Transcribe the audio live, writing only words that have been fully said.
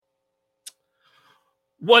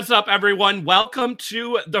What's up, everyone? Welcome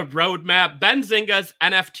to the Roadmap, Benzinga's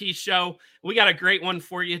NFT show. We got a great one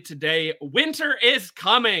for you today. Winter is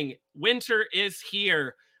coming. Winter is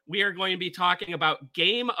here. We are going to be talking about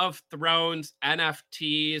Game of Thrones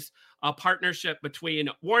NFTs, a partnership between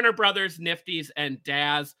Warner Brothers, Nifty's, and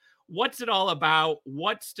Daz. What's it all about?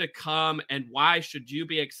 What's to come? And why should you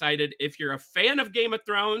be excited if you're a fan of Game of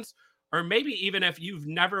Thrones, or maybe even if you've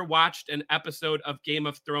never watched an episode of Game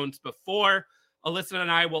of Thrones before? Alyssa and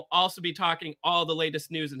I will also be talking all the latest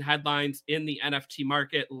news and headlines in the NFT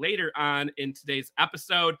market later on in today's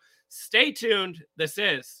episode. Stay tuned. This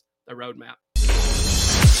is the Roadmap.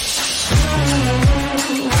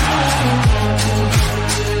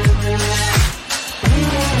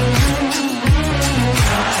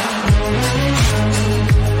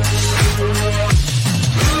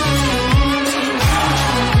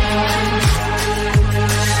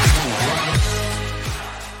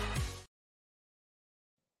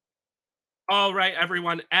 All right,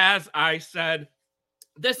 everyone. As I said,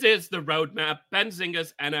 this is the Roadmap,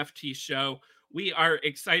 Benzinga's NFT show. We are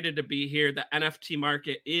excited to be here. The NFT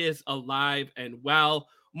market is alive and well.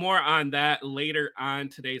 More on that later on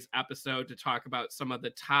today's episode to talk about some of the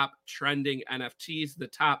top trending NFTs, the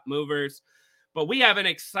top movers. But we have an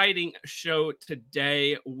exciting show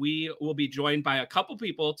today. We will be joined by a couple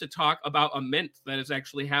people to talk about a mint that is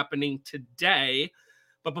actually happening today.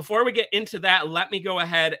 But before we get into that, let me go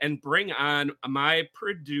ahead and bring on my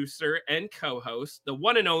producer and co-host, the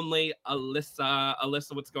one and only Alyssa.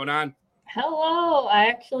 Alyssa, what's going on? Hello. I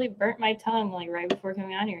actually burnt my tongue like right before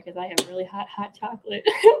coming on here because I have really hot chocolate.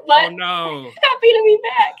 But oh no! Happy to be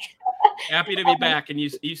back. Happy to be back, and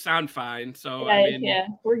you sound fine. So yeah, I mean, yeah,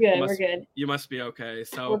 we're good. We're good. You must be okay.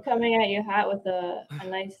 So we're coming at you hot with a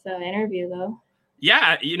nice interview, though.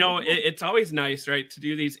 Yeah, you know, it's always nice, right, to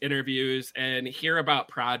do these interviews and hear about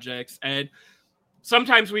projects. And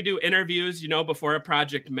sometimes we do interviews, you know, before a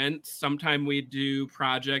project mints. Sometimes we do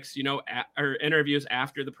projects, you know, or interviews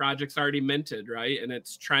after the project's already minted, right? And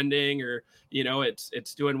it's trending, or, you know, it's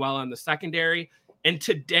doing well on the secondary. And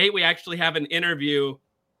today we actually have an interview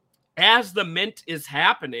as the mint is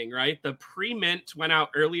happening, right? The pre-mint went out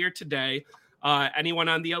earlier today. Anyone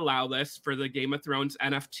on the allow list for the Game of Thrones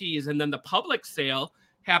NFTs. And then the public sale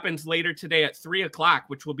happens later today at 3:00,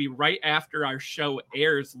 which will be right after our show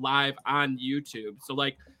airs live on YouTube. So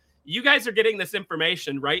like, you guys are getting this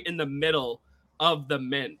information right in the middle of the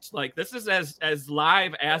mint. Like, this is as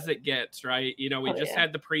live as it gets, right? You know, we just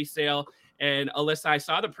had the pre-sale, and Alyssa, I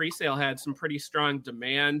saw the pre-sale had some pretty strong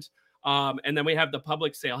demand. And then we have the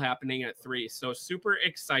public sale happening at 3. So super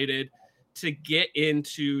excited to get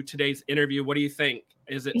into today's interview. What do you think?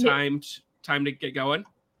 Is it time to get going?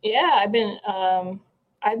 Yeah, I've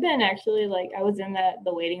been actually, like, I was in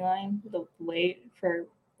the waiting line, the wait for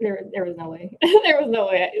there was no way. There was no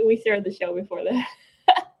way. We started the show before that.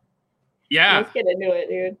 Yeah. Let's get into it,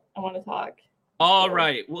 dude. I want to talk. All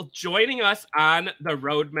right. Well, joining us on the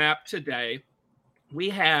Roadmap today,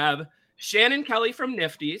 we have Shannon Kelly from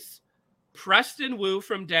Nifty's, Preston Wu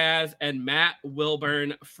from Daz, and Matt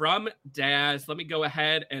Wilburn from Daz. Let me go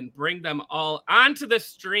ahead and bring them all onto the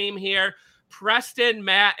stream here. Preston,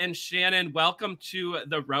 Matt, and Shannon, welcome to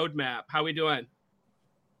the Roadmap. How we doing?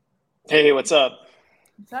 Hey, what's up?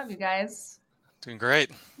 What's up, you guys? Doing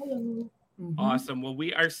great. Hello. Awesome. Well,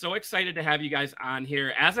 we are so excited to have you guys on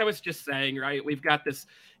here. As I was just saying, right, we've got this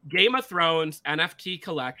Game of Thrones NFT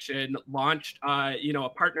collection launched, you know, a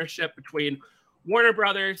partnership between Warner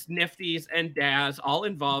Brothers, Nifty's, and Daz all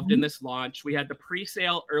involved in this launch. We had the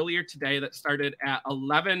pre-sale earlier today that started at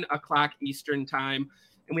 11:00 Eastern time,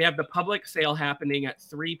 and we have the public sale happening at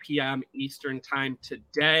 3 p.m. Eastern time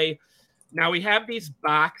today. Now we have these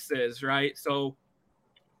boxes, right? So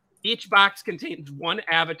each box contains 1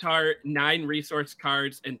 avatar, 9 resource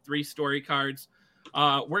cards, and 3 story cards.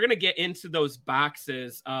 We're going to get into those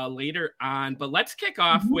boxes later on, but let's kick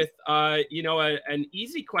off with, you know, an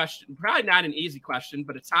easy question, probably not an easy question,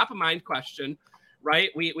 but a top of mind question, right?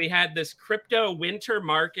 We had this crypto winter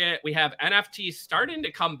market. We have NFTs starting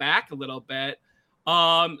to come back a little bit.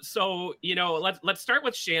 So, you know, let's start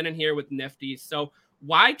with Shannon here with Nifty. So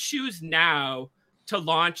why choose now to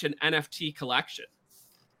launch an NFT collection?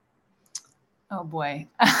 Oh boy.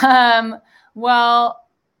 Well,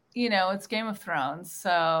 you know, it's Game of Thrones.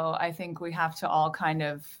 So I think we have to all kind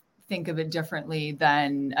of think of it differently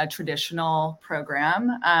than a traditional program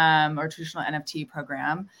or traditional NFT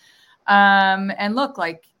program. And look,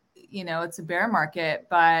 like, you know, it's a bear market,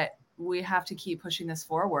 but we have to keep pushing this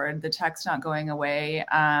forward. The tech's not going away.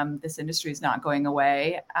 This industry is not going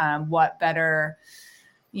away. What better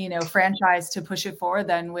franchise to push it forward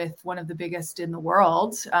than with one of the biggest in the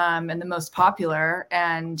world, and the most popular.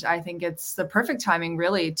 And I think it's the perfect timing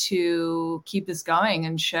really to keep this going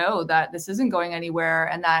and show that this isn't going anywhere,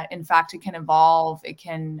 and that in fact it can evolve, it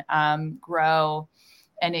can grow,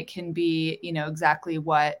 and it can be, exactly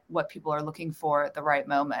what people are looking for at the right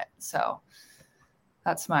moment. So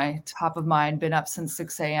that's my top of mind. Been up since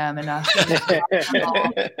 6 a.m. and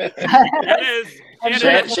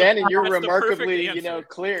Shannon, you're remarkably,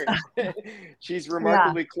 clear. She's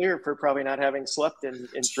remarkably clear for probably not having slept in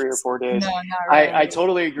 3 or 4 days. No, not really. I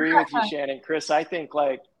totally agree with you, Shannon. Chris, I think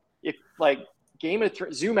if Game of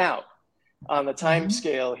Thrones, zoom out on the time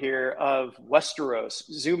scale here of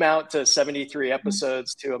Westeros, zoom out to 73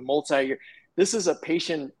 episodes to a multi-year. This is a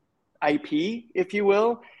patient IP, if you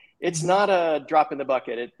will. It's not a drop in the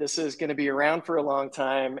bucket. This is going to be around for a long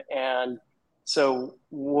time. And so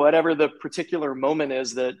whatever the particular moment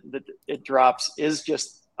is that it drops is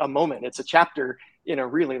just a moment. It's a chapter in a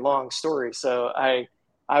really long story. So I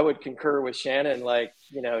would concur with Shannon,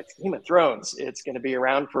 it's Game of Thrones. It's going to be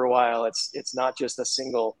around for a while. It's not just a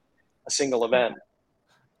single event.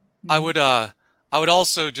 I would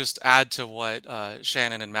also just add to what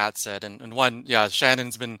Shannon and Matt said. And one,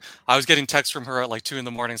 Shannon's I was getting texts from her at 2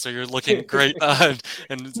 a.m. So you're looking great and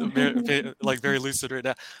very lucid right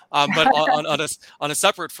now. But on a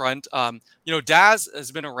separate front, DAZ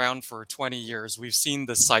has been around for 20 years. We've seen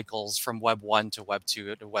the cycles from Web 1 to Web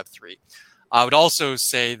 2 to Web 3. I would also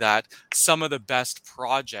say that some of the best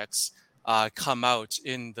projects come out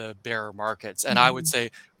in the bear markets. And I would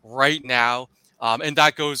say right now, and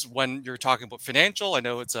that goes when you're talking about financial. I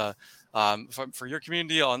know it's for your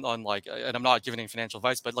community on and I'm not giving any financial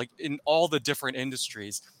advice, but in all the different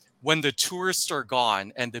industries, when the tourists are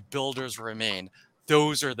gone and the builders remain,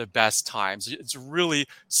 those are the best times. It really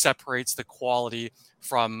separates the quality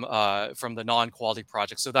from the non-quality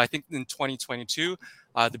projects. So that I think in 2022,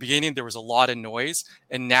 the beginning there was a lot of noise,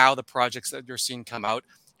 and now the projects that you're seeing come out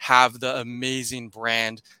have the amazing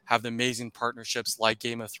brand, have the amazing partnerships like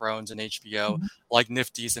Game of Thrones and HBO, like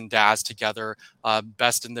Nifty's and DAZ together,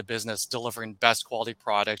 best in the business, delivering best quality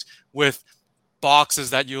product with boxes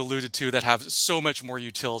that you alluded to that have so much more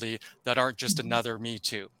utility that aren't just another Me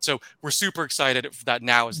Too. So we're super excited that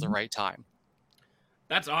now is the right time.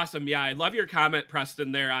 That's awesome. Yeah, I love your comment,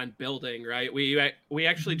 Preston, there on building, right? We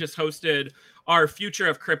actually just hosted our Future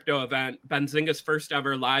of Crypto event, Benzinga's first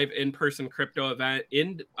ever live in-person crypto event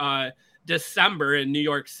in December in New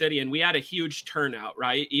York City. And we had a huge turnout,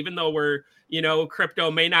 right? Even though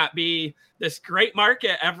crypto may not be this great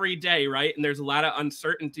market every day, right? And there's a lot of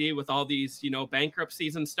uncertainty with all these,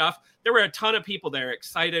 bankruptcies and stuff. There were a ton of people there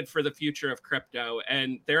excited for the future of crypto.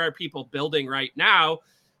 And there are people building right now.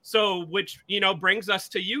 So, which, brings us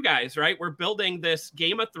to you guys, right? We're building this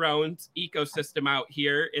Game of Thrones ecosystem out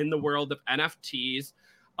here in the world of NFTs.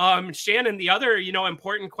 Shannon, the other,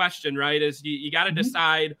 important question, right, is you got to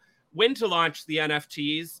decide when to launch the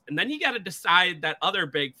NFTs. And then you got to decide that other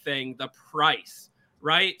big thing, the price,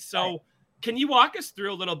 right? So can you walk us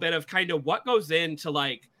through a little bit of kind of what goes into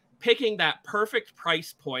picking that perfect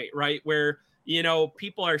price point, right? Where,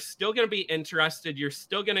 people are still going to be interested. You're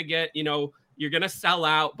still going to get, you're going to sell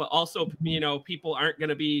out, but also, people aren't going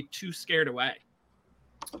to be too scared away.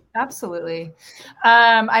 Absolutely.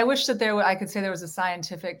 I wish that I could say there was a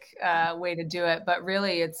scientific way to do it, but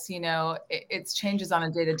really it's, it changes on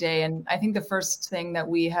a day to day. And I think the first thing that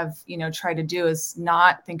we have, tried to do is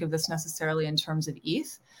not think of this necessarily in terms of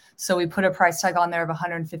ETH. So we put a price tag on there of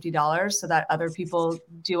 $150 so that other people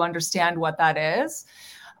do understand what that is.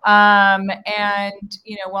 And,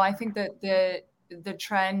 well, I think that the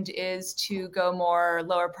trend is to go more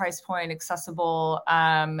lower price point, accessible,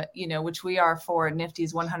 which we are for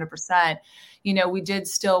Nifty's 100%. We did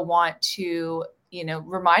still want to,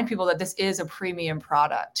 remind people that this is a premium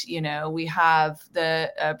product. We have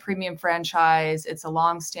the premium franchise. It's a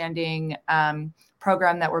longstanding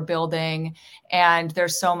program that we're building, and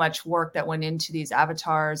there's so much work that went into these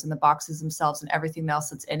avatars and the boxes themselves and everything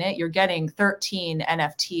else that's in it. You're getting 13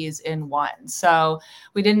 NFTs in one. So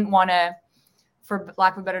we didn't want to, for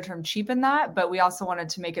lack of a better term, cheapen that, but we also wanted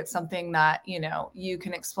to make it something that, you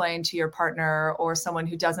can explain to your partner or someone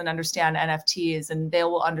who doesn't understand NFTs, and they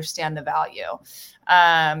will understand the value.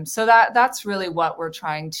 So that's really what we're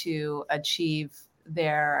trying to achieve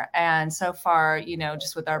there. And so far, you know,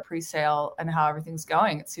 just with our pre-sale and how everything's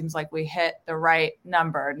going, it seems like we hit the right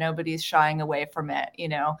number. Nobody's shying away from it. You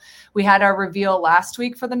know, we had our reveal last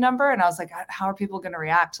week for the number, and I was like, how are people going to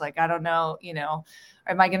react? Like, I don't know, you know,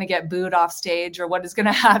 am I going to get booed off stage, or what is going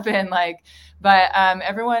to happen? Like, but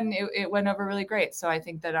everyone, it went over really great. So I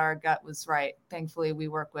think that our gut was right. Thankfully, we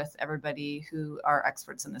work with everybody who are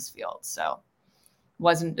experts in this field. So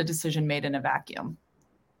wasn't a decision made in a vacuum.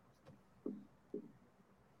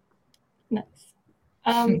 Nice.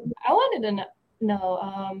 I wanted to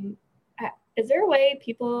know, is there a way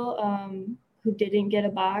people who didn't get a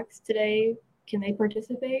box today, can they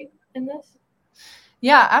participate in this?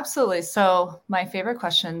 Yeah, absolutely. So my favorite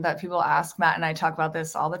question that people ask, Matt and I talk about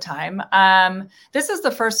this all the time. This is the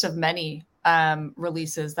first of many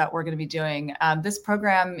releases that we're going to be doing. This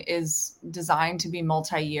program is designed to be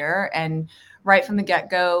multi-year, and right from the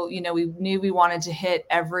get-go, you know, we knew we wanted to hit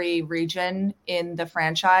every region in the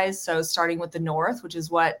franchise. So starting with the North, which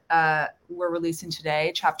is what we're releasing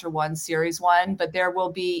today, Chapter 1, Series 1, but there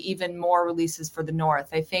will be even more releases for the North.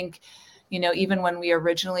 I think, you know, even when we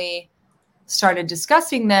originally started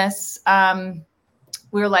discussing this,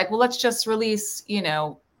 we were like, well, let's just release, you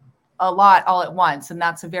know, a lot all at once. And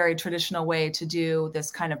that's a very traditional way to do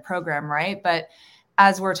this kind of program, right? But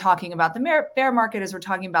as we're talking about the bear market, as we're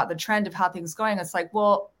talking about the trend of how things going, it's like,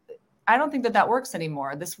 well, I don't think that works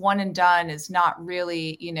anymore. This one and done is not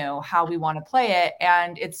really, you know, how we want to play it.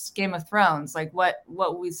 And it's Game of Thrones. Like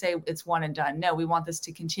what we say, it's one and done. No, we want this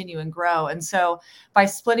to continue and grow. And so by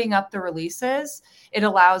splitting up the releases, it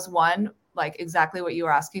allows like exactly what you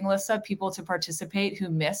were asking, Alyssa, people to participate who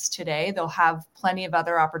missed today. They'll have plenty of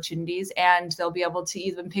other opportunities, and they'll be able to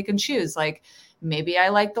even pick and choose. Like, maybe I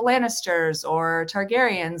like the Lannisters or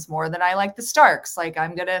Targaryens more than I like the Starks. Like,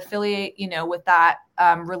 I'm going to affiliate, you know, with that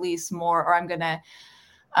release more, or I'm going to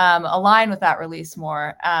align with that release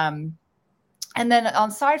more. And then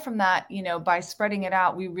aside from that, you know, by spreading it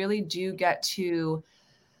out, we really do get to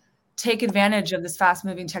take advantage of this fast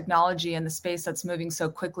moving technology and the space that's moving so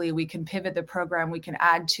quickly. We can pivot the program, we can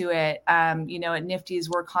add to it. You know, at Nifty's,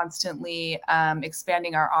 we're constantly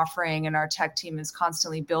expanding our offering, and our tech team is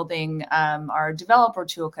constantly building our developer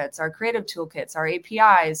toolkits, our creative toolkits, our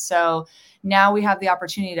APIs. So now we have the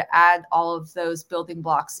opportunity to add all of those building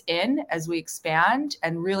blocks in as we expand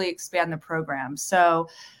and really expand the program. So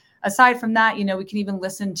aside from that, you know, we can even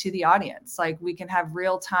listen to the audience. Like, we can have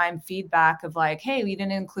real-time feedback of like, hey, we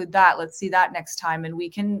didn't include that. Let's see that next time. And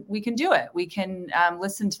we can do it. We can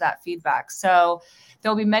listen to that feedback. So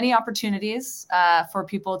there'll be many opportunities for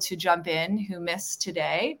people to jump in who missed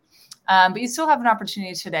today. But you still have an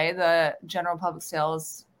opportunity today. The general public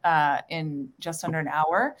sales in just under an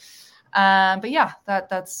hour. But yeah,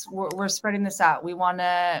 we're spreading this out.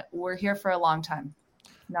 We're here for a long time,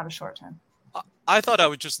 not a short time. I thought I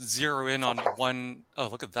would just zero in on one. Oh,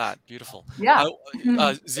 look at that. Beautiful. Yeah.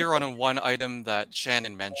 Zero in on one item that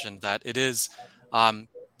Shannon mentioned, that it is,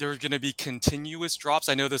 there are going to be continuous drops.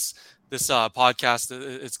 I know this podcast,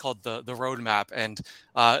 it's called the roadmap, and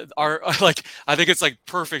our like, I think it's like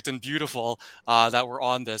perfect and beautiful that we're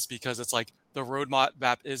on this, because it's like the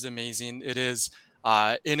roadmap is amazing. It is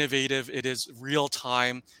innovative. It is real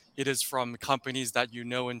time. It is from companies that you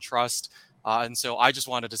know and trust. And so I just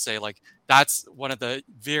wanted to say, like, that's one of the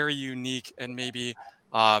very unique and maybe,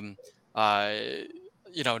 you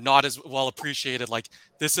know, not as well appreciated. Like,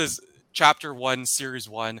 this is Chapter 1, Series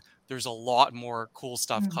 1. There's a lot more cool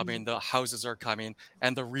stuff coming. The houses are coming,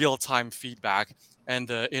 and the real-time feedback and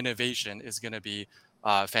the innovation is going to be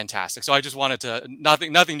fantastic. So I just wanted to,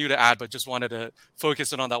 nothing new to add, but just wanted to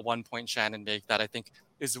focus in on that one point Shannon made, that I think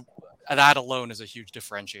is, that alone is a huge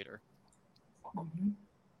differentiator. Mm-hmm.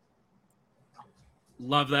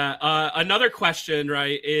 Love that. Another question,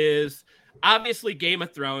 right, is obviously Game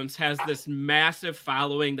of Thrones has this massive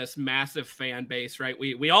following, this massive fan base, right?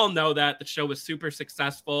 We all know that the show was super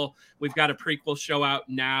successful. We've got a prequel show out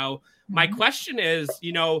now. My question is,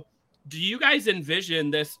 you know, do you guys envision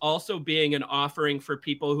this also being an offering for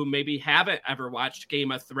people who maybe haven't ever watched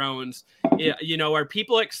Game of Thrones? You know, are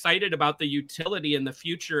people excited about the utility and the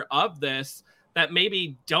future of this that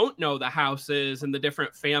maybe don't know the houses and the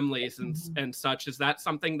different families and such? Is that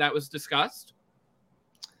something that was discussed?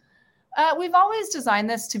 We've always designed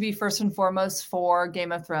this to be first and foremost for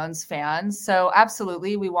Game of Thrones fans. So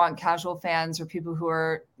absolutely, we want casual fans or people who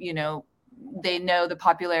are, you know, they know the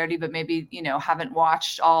popularity, but maybe, you know, haven't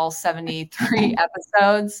watched all 73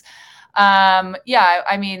 episodes. Yeah,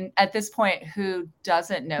 I mean, at this point, who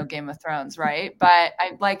doesn't know Game of Thrones, right? But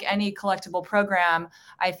like any collectible program,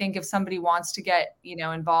 I think if somebody wants to get,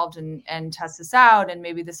 involved and test this out, and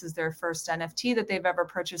maybe this is their first NFT that they've ever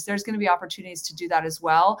purchased, there's going to be opportunities to do that as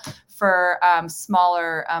well for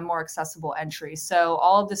smaller, more accessible entries. So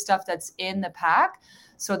all of the stuff that's in the pack,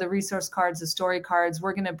 so the resource cards, the story cards,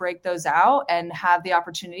 we're going to break those out and have the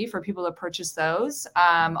opportunity for people to purchase those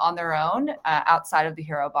on their own outside of the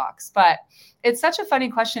hero box. But it's such a funny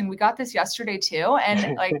question. We got this yesterday too.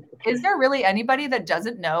 And like, is there really anybody that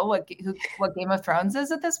doesn't know what Game of Thrones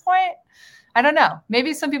is at this point? I don't know.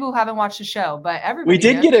 Maybe some people who haven't watched the show, but everybody. We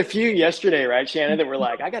did get a few yesterday, right, Shannon, that were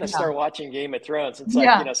like, I got to start watching Game of Thrones. It's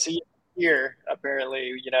like, see you here,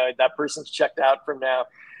 apparently, that person's checked out from now.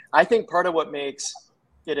 I think part of what makes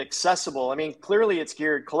it accessible, I mean, clearly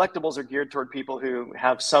collectibles are geared toward people who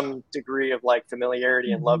have some degree of like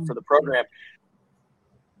familiarity and love for the program.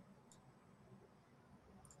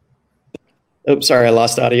 Oops, sorry, I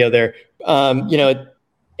lost audio there.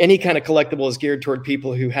 Any kind of collectible is geared toward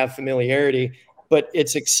people who have familiarity, but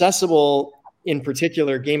it's accessible. In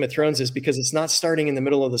particular, Game of Thrones is because it's not starting in the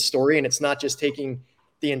middle of the story, and it's not just taking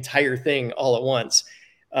the entire thing all at once.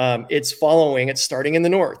 It's starting in the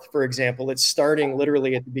north, for example. It's starting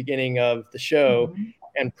literally at the beginning of the show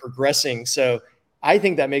and progressing. So I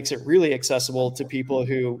think that makes it really accessible to people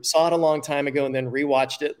who saw it a long time ago and then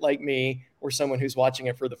rewatched it, like me, or someone who's watching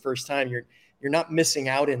it for the first time. You're not missing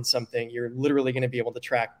out in something. You're literally going to be able to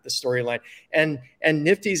track the storyline. And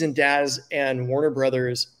Nifty's and Daz and Warner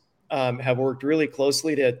Brothers have worked really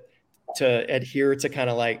closely to adhere to kind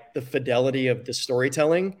of like the fidelity of the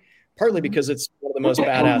storytelling, partly because it's one of the most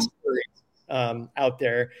badass stories out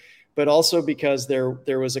there, but also because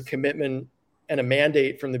there was a commitment and a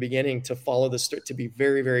mandate from the beginning to follow to be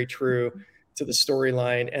very, very true to the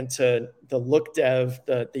storyline and to the look dev,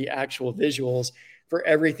 the actual visuals, for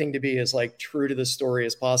everything to be as like true to the story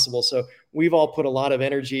as possible. So we've all put a lot of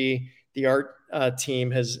energy. The art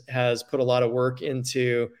team has put a lot of work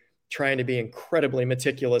into trying to be incredibly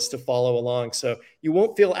meticulous to follow along. So you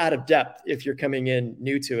won't feel out of depth if you're coming in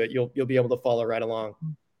new to it. You'll be able to follow right along.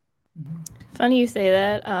 Funny you say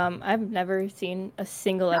that. I've never seen a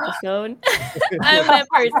single episode. I'm that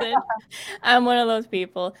person. I'm one of those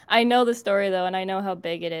people. I know the story though, and I know how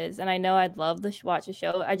big it is, and I know I'd love to watch a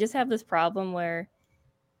show. I just have this problem where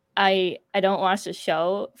I don't watch the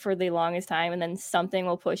show for the longest time, and then something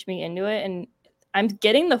will push me into it, and I'm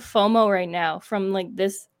getting the FOMO right now from like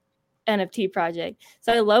this NFT project.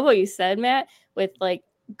 So I love what you said, Matt, with like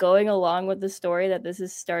going along with the story that this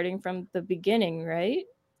is starting from the beginning, right?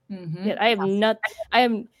 Mm-hmm.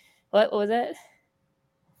 Yeah, what was it?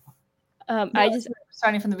 I just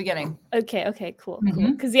starting from the beginning. Okay, cool.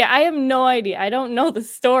 Because I have no idea. I don't know the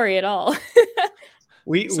story at all.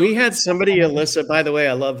 We had somebody, Alyssa, by the way,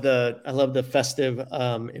 I love the festive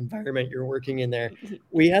environment you're working in there.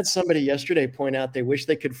 We had somebody yesterday point out they wish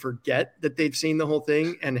they could forget that they've seen the whole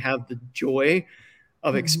thing and have the joy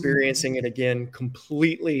of experiencing it again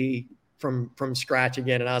completely from scratch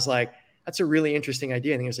again. And I was like, that's a really interesting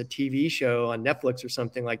idea. I think there's a TV show on Netflix or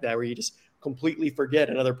something like that where you just completely forget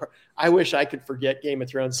another part. I wish I could forget Game of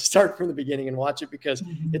Thrones, start from the beginning and watch it because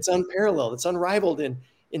it's unparalleled. It's unrivaled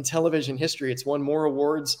in television history. It's won more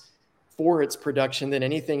awards for its production than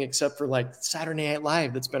anything except for like Saturday Night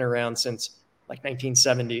Live that's been around since like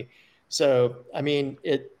 1970. So, I mean,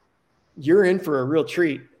 you're in for a real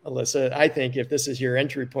treat, Alyssa, I think, if this is your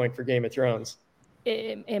entry point for Game of Thrones.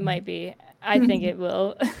 It might be. I think it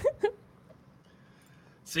will.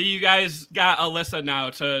 So you guys got Alyssa now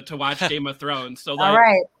to watch Game of Thrones. So like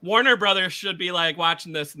right. Warner Brothers should be like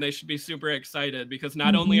watching this and they should be super excited because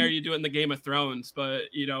not only are you doing the Game of Thrones, but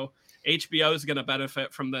HBO is going to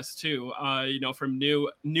benefit from this too. From new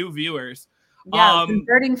viewers. Yeah,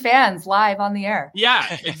 converting fans live on the air. Yeah,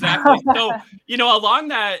 exactly. So,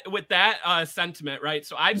 along with that sentiment, right?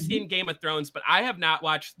 So I've seen Game of Thrones, but I have not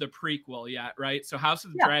watched the prequel yet, right? So House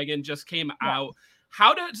of the Dragon just came out.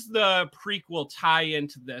 How does the prequel tie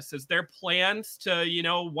into this? Is there plans to,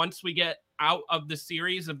 once we get out of the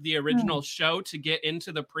series of the original show to get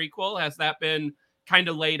into the prequel? Has that been kind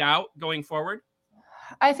of laid out going forward?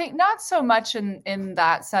 I think not so much in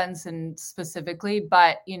that sense and specifically,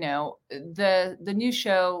 but the new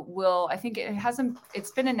show will, I think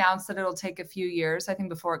it's been announced that it'll take a few years, I think,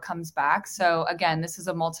 before it comes back. So again, this is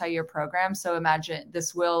a multi-year program. So imagine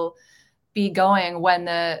this will be going when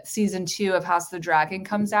the season 2 of House of the Dragon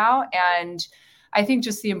comes out. And I think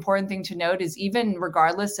just the important thing to note is even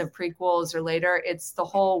regardless of prequels or later, it's the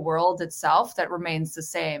whole world itself that remains the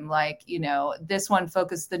same. Like, this one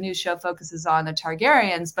the new show focuses on the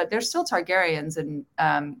Targaryens, but there's still Targaryens in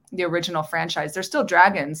the original franchise. There's still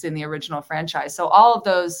dragons in the original franchise. So all of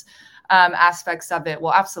those aspects of it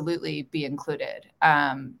will absolutely be included.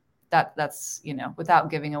 That's without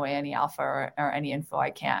giving away any alpha or any info, I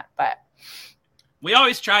can't. But we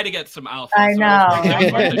always try to get some alpha. I know.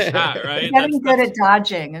 That's worth a shot, right? I'm getting good at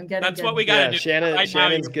dodging. That's what we got to do.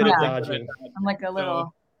 Shannon's good at dodging. I'm like a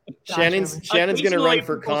little. Shannon's going to run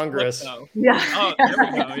for Congress. Slip, yeah. Oh, there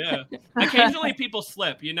we go. Yeah. Occasionally people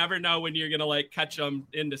slip. You never know when you're going to catch them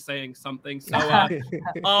into saying something. So,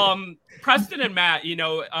 Preston and Matt,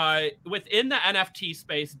 within the NFT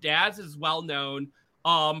space, Daz is well known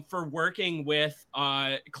for working with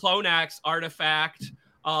CloneX, Artifact,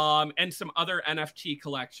 and some other NFT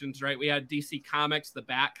collections, right? We had DC Comics, the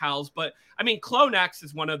Bat Cows, but I mean, CloneX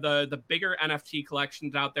is one of the bigger NFT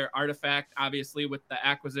collections out there. Artifact, obviously, with the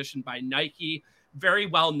acquisition by Nike, very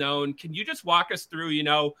well known. Can you just walk us through,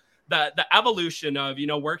 the evolution of,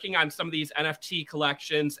 working on some of these NFT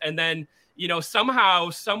collections, and then, somehow,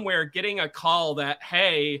 somewhere getting a call that,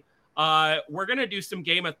 hey, we're going to do some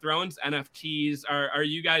Game of Thrones NFTs. Are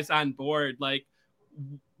you guys on board?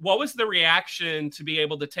 What was the reaction to be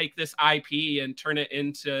able to take this IP and turn it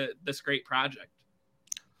into this great project?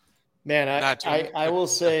 Man, I will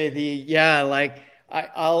say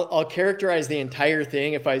I'll characterize the entire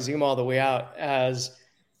thing, if I zoom all the way out, as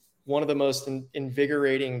one of the most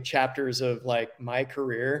invigorating chapters of my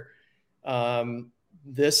career.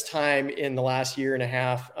 This time in the last year and a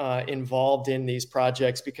half involved in these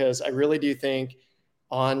projects, because I really do think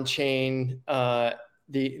on-chain,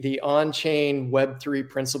 the on-chain Web3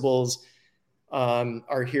 principles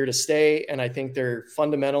are here to stay. And I think they're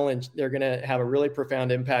fundamental, and they're going to have a really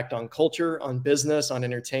profound impact on culture, on business, on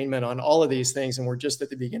entertainment, on all of these things. And we're just at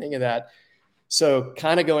the beginning of that. So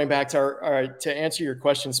kind of going back to to answer your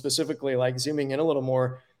question specifically, zooming in a little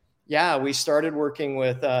more. Yeah, we started working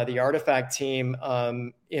with the Artifact team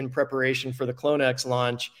in preparation for the CloneX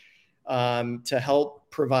launch to help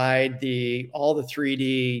provide all the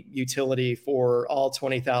 3D utility for all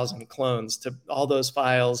 20,000 clones to all those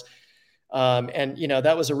files. And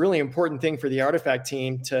that was a really important thing for the Artifact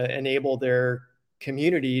team to enable their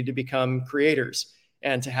community to become creators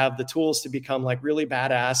and to have the tools to become really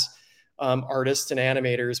badass artists and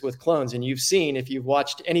animators with clones. And you've seen, if you've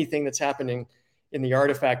watched anything that's happening in the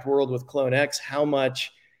Artifact world with CloneX, how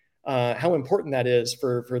important that is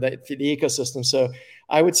for the ecosystem. So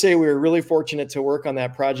I would say we were really fortunate to work on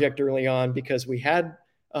that project early on, because we had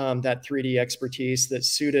that 3D expertise that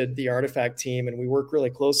suited the Artifact team, and we work really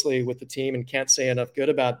closely with the team and can't say enough good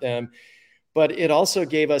about them. But it also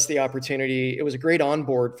gave us the opportunity. It was a great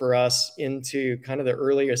onboard for us into kind of the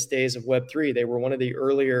earliest days of Web3. They were one of the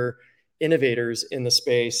earlier innovators in the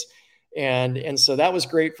space. And so that was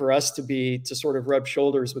great for us to sort of rub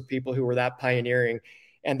shoulders with people who were that pioneering.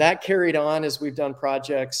 And that carried on as we've done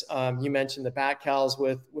projects. You mentioned the Bat Cows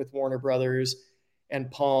with Warner Brothers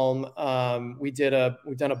and Palm. We've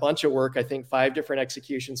done a bunch of work, I think 5 different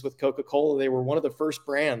executions with Coca-Cola. They were one of the first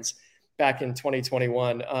brands back in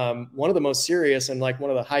 2021. One of the most serious and one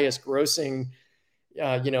of the highest grossing,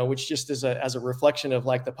 which just as a reflection of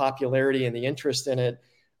the popularity and the interest in it.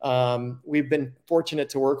 We've been fortunate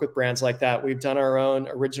to work with brands like that. We've done our own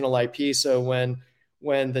original IP. So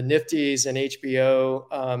when the Nifties and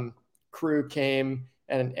HBO crew came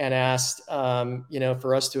and asked,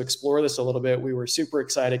 for us to explore this a little bit, we were super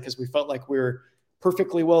excited, because we felt like we were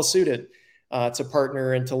perfectly well suited to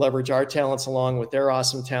partner and to leverage our talents along with their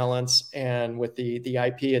awesome talents and with the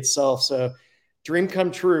IP itself. So dream come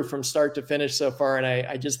true from start to finish so far. And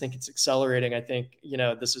I just think it's accelerating. I think,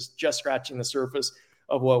 this is just scratching the surface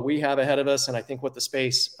of what we have ahead of us, and I think what the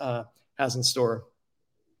space has in store.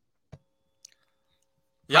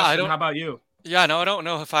 Yeah, how about you? Yeah, no, I don't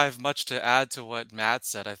know if I have much to add to what Matt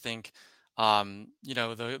said. I think,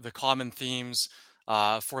 the common themes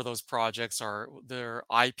for those projects are their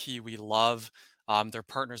IP we love, their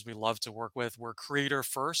partners we love to work with. We're creator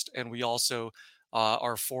first, and we also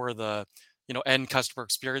are for the end customer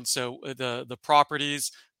experience. So the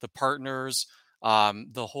properties, the partners,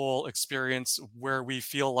 the whole experience where we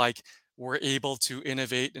feel like we're able to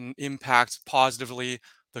innovate and impact positively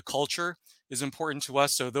the culture is important to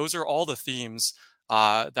us. So those are all the themes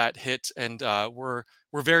that hit, and we're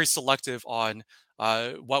very selective on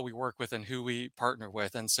what we work with and who we partner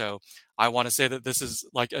with. And so I want to say that this is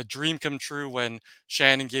a dream come true when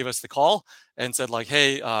Shannon gave us the call and said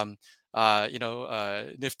hey,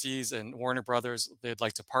 Nifty's and Warner Brothers, they'd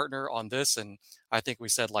like to partner on this. And I think we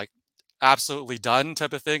said absolutely done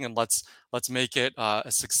type of thing, and let's make it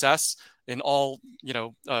a success in all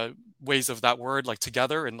ways of that word, like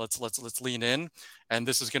together, and let's lean in. And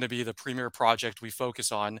this is going to be the premier project we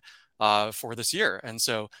focus on for this year. And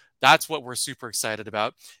so that's what we're super excited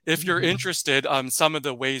about. If you're interested, some of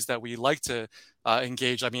the ways that we like to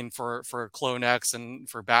engage, I mean, for Clone X and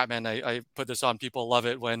for Batman, I put this on. People love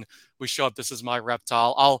it when we show up. This is my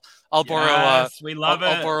reptile. I'll borrow. We love it.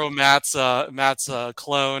 I'll borrow Matt's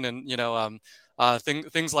clone, and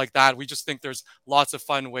things like that. We just think there's lots of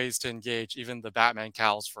fun ways to engage, even the Batman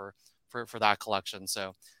cows for that collection.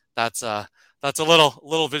 So that's a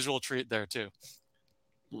little visual treat there too.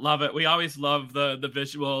 Love it. We always love the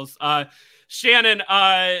visuals. Shannon,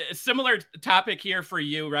 similar topic here for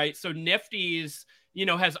you, right? So Nifty's,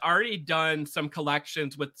 has already done some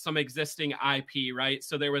collections with some existing IP, right?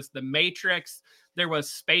 So there was the Matrix, there was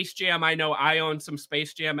Space Jam. I know I own some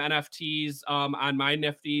Space Jam NFTs on my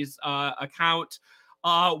Nifty's account.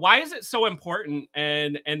 Why is it so important,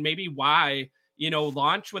 and maybe why,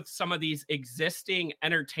 launch with some of these existing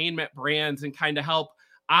entertainment brands and kind of help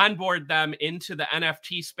onboard them into the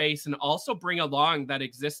NFT space and also bring along that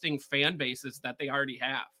existing fan bases that they already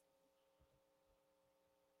have?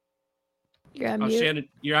 You're on mute. Shannon,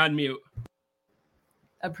 you're on mute.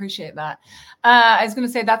 Appreciate that. I was going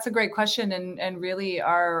to say that's a great question, and really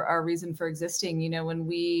our reason for existing. When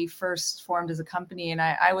we first formed as a company, and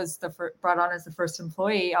I was brought on as the first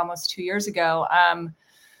employee almost 2 years ago.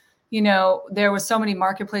 There was so many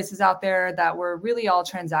marketplaces out there that were really all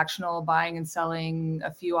transactional, buying and selling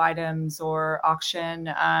a few items or auction,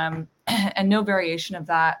 and no variation of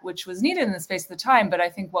that, which was needed in the space at the time. But I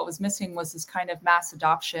think what was missing was this kind of mass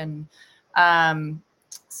adoption,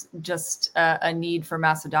 just a need for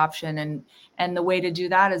mass adoption. And the way to do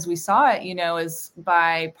that, as we saw it, is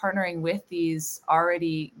by partnering with these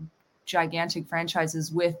already gigantic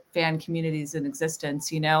franchises with fan communities in existence.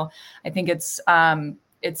 I think it's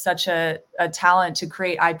such a talent to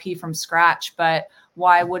create IP from scratch, but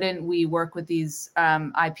why wouldn't we work with these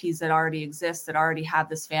IPs that already exist, that already have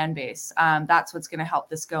this fan base? That's what's going to help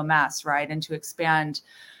this go mass, right? And to expand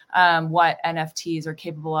what NFTs are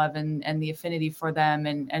capable of, and the affinity for them,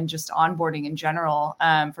 and just onboarding in general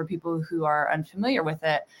for people who are unfamiliar with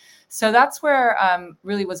it. So that's where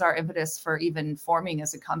really was our impetus for even forming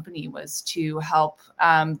as a company, was to help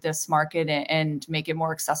this market and make it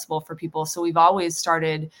more accessible for people. So we've always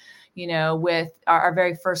started, with our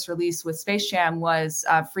very first release with Space Jam was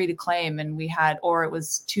free to claim, and it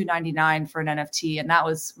was $2.99 for an NFT, and that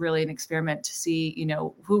was really an experiment to see,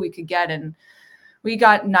 who we could get. And we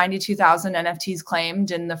got 92,000 NFTs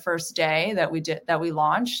claimed in the first day that we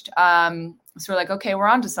launched. So we're like, okay, we're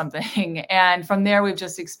onto something. And from there, we've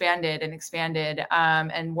just expanded.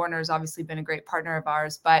 And Warner's obviously been a great partner of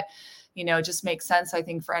ours, but, it just makes sense, I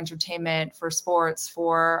think, for entertainment, for sports,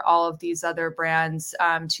 for all of these other brands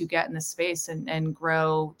to get in the space and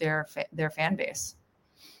grow their fan base.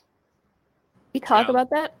 We talk about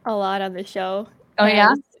that a lot on the show. Oh,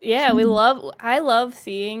 yeah? Yeah, I love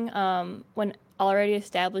seeing when already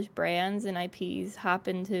established brands and IPs hop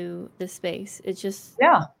into the space. It's just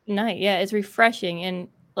nice. Yeah, it's refreshing, and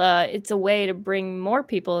it's a way to bring more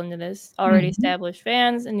people into this already established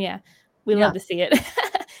fans. And we love to see it.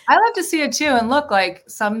 I love to see it too. And look, like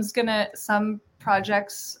some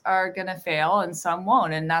projects are gonna fail and some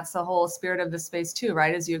won't, and that's the whole spirit of the space too,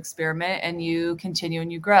 right? As you experiment and you continue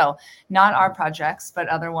and you grow. Not our projects, but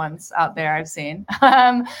other ones out there I've seen.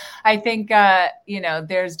 I think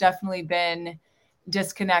there's definitely been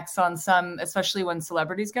disconnects on some, especially when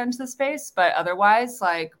celebrities get into the space, but otherwise,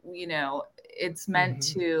 it's meant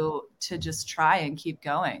to just try and keep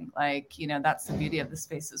going. That's the beauty of the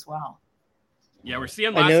space as well. Yeah, we're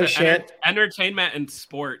seeing lots of entertainment and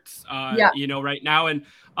sports, right now. And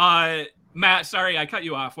Matt, sorry, I cut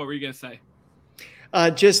you off. What were you going to say?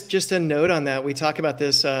 Just a note on that. We talk about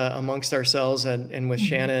this amongst ourselves and with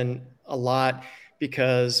Shannon a lot,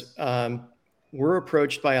 because we're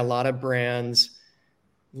approached by a lot of brands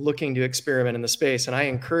looking to experiment in the space. And I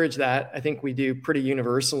encourage that. I think we do pretty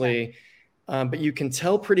universally. But you can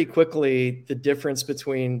tell pretty quickly the difference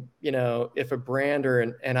between, if a brand or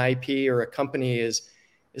an IP or a company is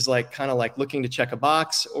kind of like looking to check a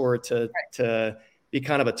box, or to be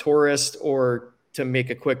kind of a tourist, or to make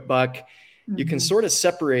a quick buck. You can sort of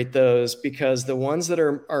separate those, because the ones that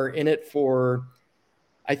are in it for,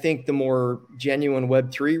 I think, the more genuine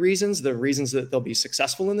Web3 reasons, the reasons that they'll be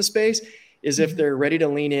successful in the space, is if they're ready to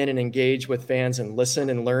lean in and engage with fans and listen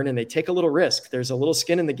and learn, and they take a little risk. There's a little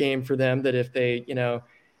skin in the game for them, that if they,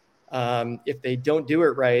 if they don't do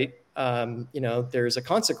it right, there's a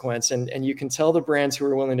consequence. And you can tell the brands who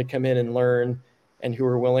are willing to come in and learn and who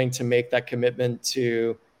are willing to make that commitment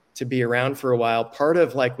to be around for a while. Part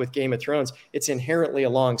of, like with Game of Thrones, it's inherently a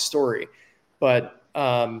long story, but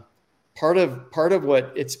part of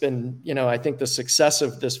what it's been, I think the success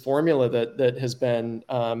of this formula that has been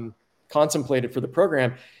contemplated for the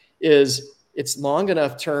program is it's long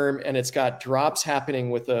enough term, and it's got drops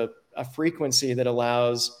happening with a frequency that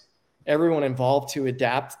allows everyone involved to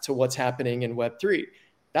adapt to what's happening in Web3.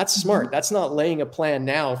 That's smart. That's not laying a plan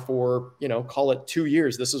now for, call it 2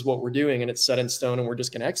 years. This is what we're doing and it's set in stone and we're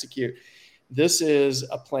just going to execute. This is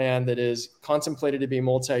a plan that is contemplated to be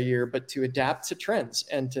multi-year, but to adapt to trends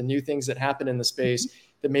and to new things that happen in the space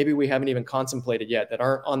that maybe we haven't even contemplated yet, that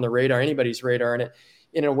aren't on the radar, anybody's radar. And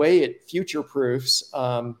in a way, it future-proofs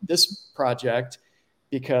this project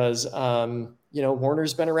because,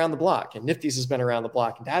 Warner's been around the block, and Nifty's has been around the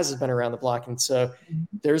block, and Daz has been around the block. And so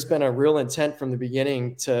there's been a real intent from the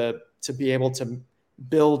beginning to be able to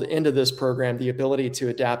build into this program the ability to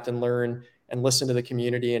adapt and learn and listen to the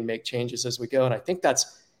community and make changes as we go. And I think that's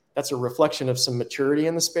a reflection of some maturity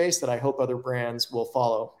in the space that I hope other brands will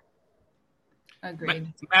follow. Agreed.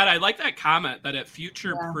 Matt, I like that comment that it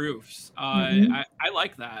future proofs. I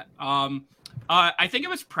like that. I think it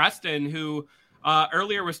was Preston who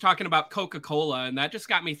earlier was talking about Coca-Cola, and that just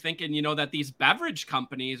got me thinking, that these beverage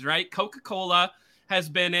companies, right? Coca-Cola has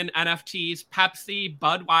been in NFTs, Pepsi,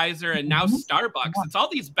 Budweiser, and now Starbucks. It's all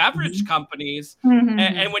these beverage companies.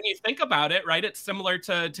 And when you think about it, right, it's similar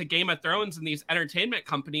to Game of Thrones and these entertainment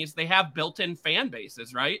companies. They have built-in fan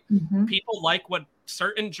bases, right? People like what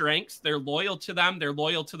certain drinks, they're loyal to them, they're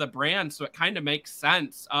loyal to the brand. So it kind of makes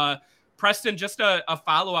sense. Preston, just a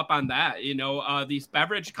follow-up on that, these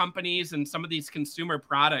beverage companies and some of these consumer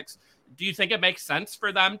products, do you think it makes sense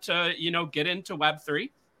for them to, get into Web3?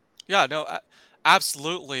 Yeah, no,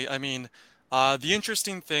 absolutely. I mean, the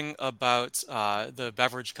interesting thing about the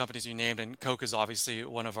beverage companies you named, and Coke is obviously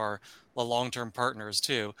one of our long-term partners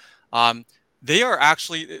too. They are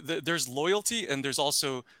actually, there's loyalty, and there's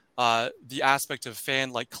also the aspect of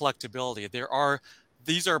fan collectability.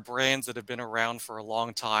 These are brands that have been around for a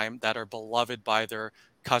long time, that are beloved by their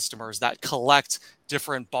customers, that collect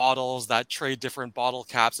different bottles, that trade different bottle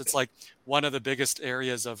caps. It's like one of the biggest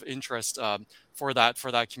areas of interest for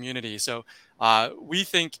that community. So we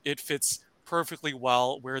think it fits perfectly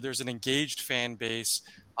well where there's an engaged fan base,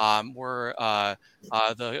 where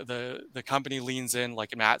the company leans in,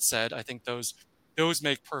 like Matt said. I think those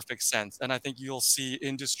make perfect sense, and I think you'll see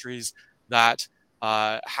industries that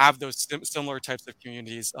have those similar types of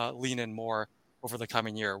communities lean in more over the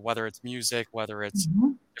coming year, whether it's music, whether it's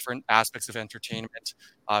different aspects of entertainment,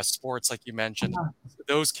 sports, like you mentioned.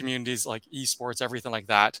 Those communities like esports, everything like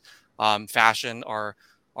that, fashion are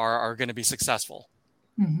going to be successul.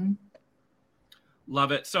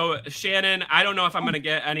 Love it. So Shannon, I don't know if I'm going to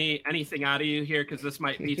get anything out of you here because this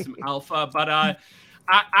might be some alpha, but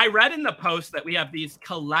I read in the post that we have these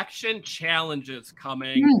collection challenges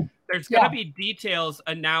coming. There's going to be details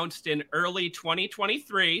announced in early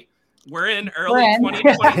 2023. We're in early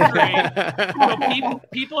 2023. So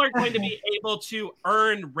people are going to be able to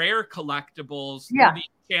earn rare collectibles through these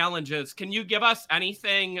challenges. Can you give us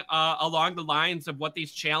anything along the lines of what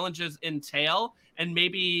these challenges entail and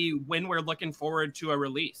maybe when we're looking forward to a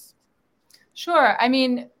release? Sure. I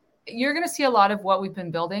mean, you're going to see a lot of what we've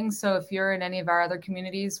been building. So if you're in any of our other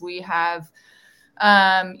communities, we have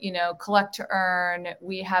collect to earn,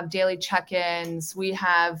 we have daily check-ins, we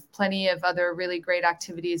have plenty of other really great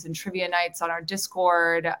activities and trivia nights on our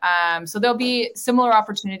Discord. So there'll be similar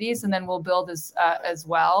opportunities, and then we'll build as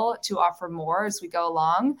well to offer more as we go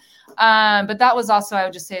along. But that was also, I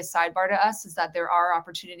would just say, a sidebar to us, is that there are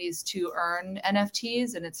opportunities to earn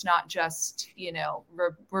NFTs, and it's not just,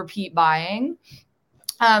 repeat buying.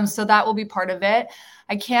 So that will be part of it.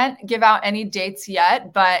 I can't give out any dates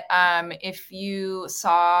yet, but if you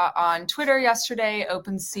saw on Twitter yesterday,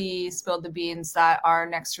 OpenSea spilled the beans that our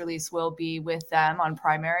next release will be with them on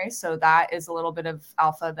Primary. So that is a little bit of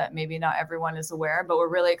alpha that maybe not everyone is aware, but we're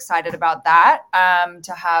really excited about that,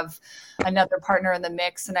 to have another partner in the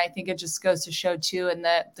mix. And I think it just goes to show too, in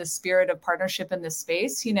the spirit of partnership in this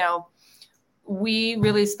space, we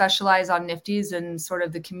really specialize on Nifties and sort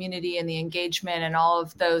of the community and the engagement and all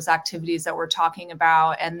of those activities that we're talking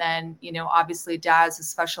about. And then, obviously Daz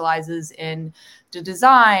specializes in the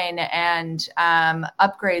design and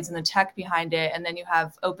upgrades and the tech behind it. And then you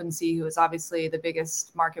have OpenSea, who is obviously the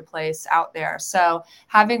biggest marketplace out there. So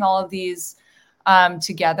having all of these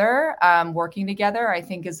together, working together, I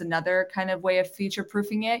think is another kind of way of future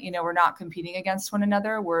proofing it. We're not competing against one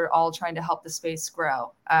another. We're all trying to help the space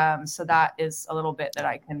grow. So that is a little bit that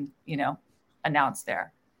I can, announce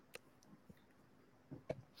there.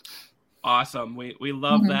 Awesome. We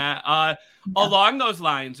love that. Along those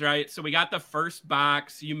lines, right? So we got the first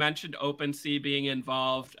box. You mentioned OpenSea being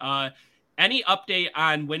involved. Any update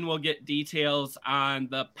on when we'll get details on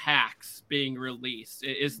the packs being released?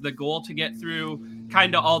 Is the goal to get through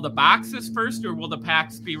kind of all the boxes first, or will the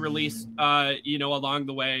packs be released, along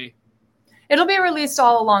the way? It'll be released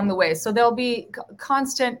all along the way. So there'll be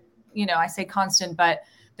constant, I say constant, but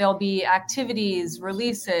there'll be activities,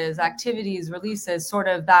 releases, sort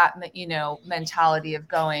of that, mentality of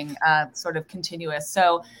going sort of continuous.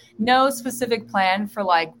 So no specific plan for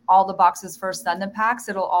like all the boxes first, then the packs.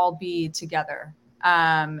 It'll all be together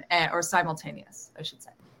or simultaneous, I should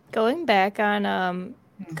say. Going back on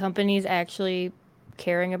companies actually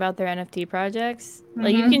caring about their NFT projects,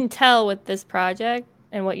 like you can tell with this project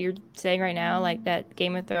and what you're saying right now, like that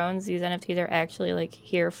Game of Thrones, these NFTs are actually like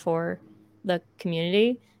here for the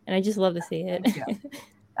community. And I just love to see it.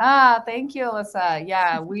 Thank you, Alyssa.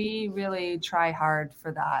 Yeah, we really try hard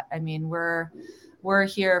for that. I mean, we're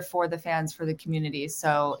here for the fans, for the community.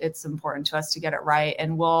 So it's important to us to get it right.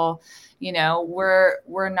 And we're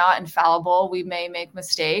not infallible. We may make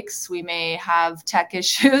mistakes. We may have tech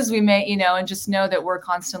issues. We may, and just know that we're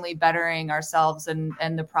constantly bettering ourselves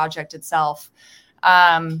and the project itself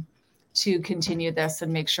to continue this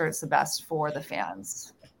and make sure it's the best for the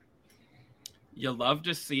fans. You love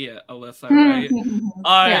to see it, Alyssa,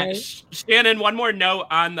 right? Shannon, one more note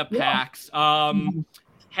on the packs.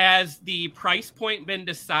 Has the price point been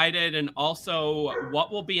decided, and also what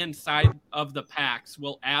will be inside of the packs?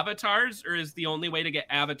 Will avatars, or is the only way to get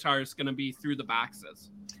avatars going to be through the boxes?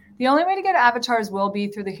 The only way to get avatars will be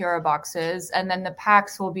through the hero boxes, and then the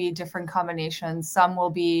packs will be different combinations. Some will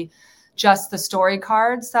be just the story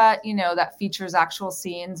cards that, that features actual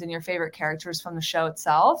scenes and your favorite characters from the show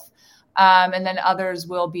itself. And then others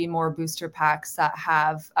will be more booster packs that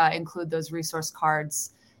have include those resource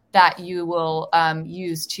cards that you will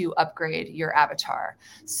use to upgrade your avatar.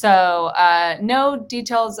 So no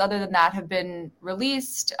details other than that have been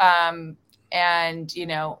released. And,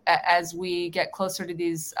 as we get closer to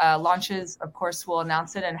these launches, of course, we'll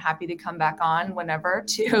announce it, and happy to come back on whenever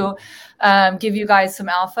to give you guys some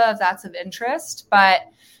alpha if that's of interest. But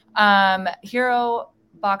hero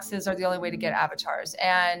boxes are the only way to get avatars.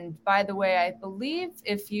 And by the way, I believe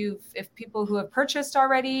if people who have purchased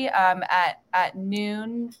already at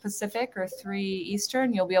noon Pacific or 3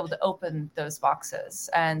 Eastern, you'll be able to open those boxes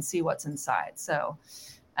and see what's inside. So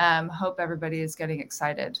hope everybody is getting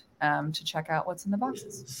excited to check out what's in the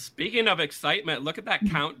boxes. Speaking of excitement, look at that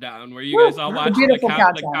countdown. Were you guys all watching the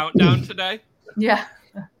countdown today? Yeah,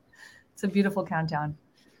 it's a beautiful countdown.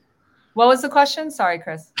 What was the question? Sorry,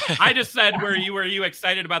 Chris. I just said, were you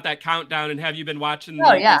excited about that countdown, and have you been watching these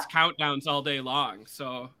countdowns all day long?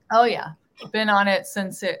 So. Oh yeah, been on it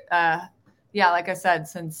since it. Like I said,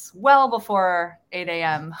 since well before 8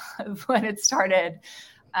 a.m. when it started.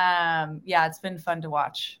 It's been fun to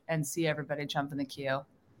watch and see everybody jump in the queue.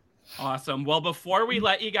 Awesome. Well, before we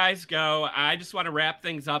let you guys go, I just want to wrap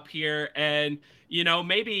things up here. And,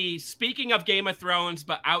 maybe speaking of Game of Thrones,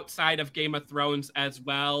 but outside of Game of Thrones as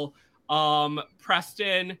well.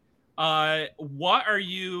 Preston, what are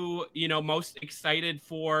you, most excited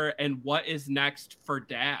for, and what is next for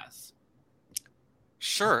Daz?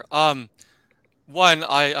 Sure. One,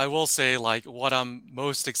 I will say, like, what I'm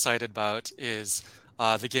most excited about is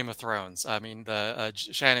the Game of Thrones. I mean,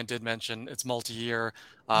 Shannon did mention it's multi-year.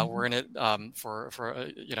 We're in it for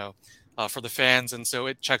the fans, and so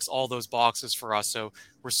it checks all those boxes for us. So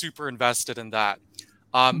we're super invested in that.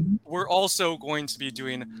 We're also going to be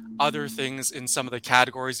doing other things in some of the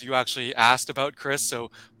categories you actually asked about, Chris.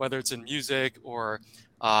 So whether it's in music or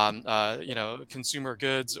consumer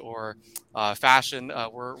goods or fashion,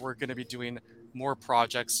 we're going to be doing more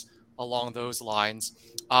projects along those lines.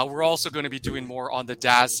 We're also going to be doing more on the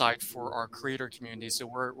Daz side for our creator community. So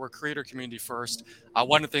we're creator community first.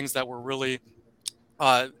 One of the things that we're really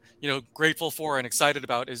grateful for and excited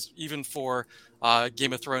about is even for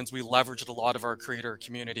Game of Thrones, we leveraged a lot of our creator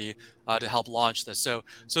community to help launch this. So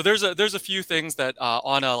there's a few things that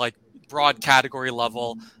on a broad category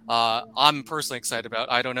level, I'm personally excited about.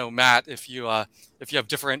 I don't know, Matt, if you have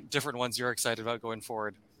different ones you're excited about going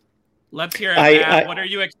forward. Let's hear it, Matt. What are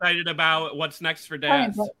you excited about? What's next for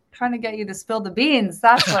Daz? Trying to get you to spill the beans.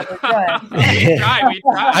 That's what we're doing. We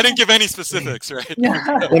try. I didn't give any specifics, right?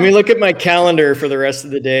 Let me look at my calendar for the rest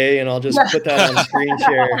of the day, and I'll just put that on screen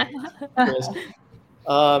share.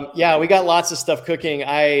 We got lots of stuff cooking.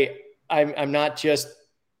 I'm not just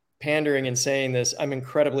pandering and saying this. I'm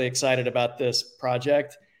incredibly excited about this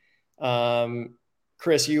project.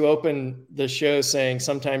 Chris, you opened the show saying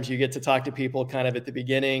sometimes you get to talk to people kind of at the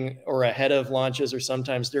beginning or ahead of launches or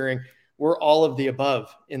sometimes during. we're all of the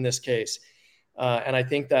above in this case. And I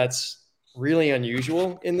think that's really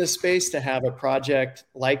unusual in this space to have a project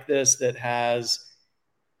like this that has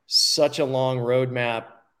such a long roadmap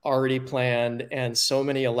already planned and so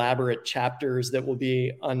many elaborate chapters that will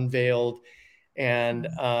be unveiled. And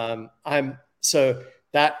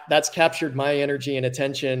that's captured my energy and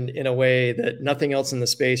attention in a way that nothing else in the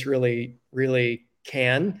space really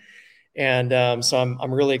can. And so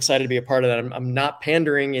I'm really excited to be a part of that. I'm not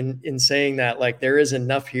pandering in saying that, like, there is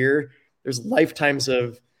enough here. There's lifetimes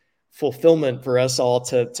of fulfillment for us all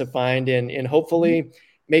to find in hopefully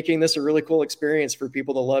making this a really cool experience for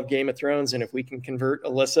people that love Game of Thrones. And if we can convert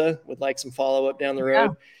Alyssa with like some follow-up down the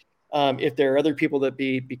road, if there are other people that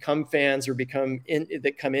become fans or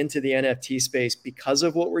that come into the NFT space because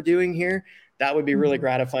of what we're doing here, that would be really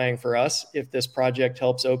gratifying for us. If this project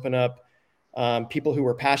helps open up people who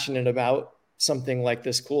are passionate about something like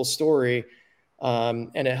this cool story, and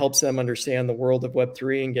it helps them understand the world of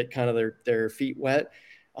Web3 and get kind of their feet wet,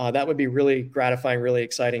 that would be really gratifying, really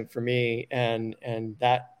exciting for me. And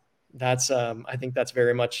that's I think that's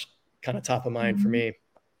very much kind of top of mind for me.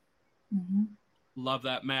 Love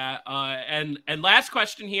that, Matt. And last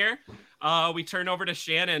question here. We turn over to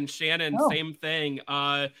Shannon. Shannon, same thing.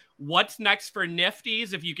 What's next for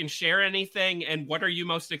Nifties, if you can share anything, and what are you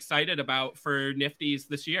most excited about for Nifties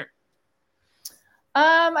this year?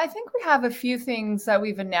 I think we have a few things that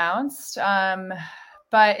we've announced.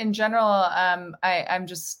 But in general, I'm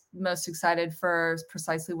just most excited for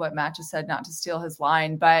precisely what Matt just said, not to steal his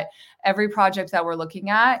line, but every project that we're looking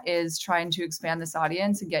at is trying to expand this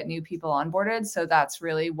audience and get new people onboarded. So that's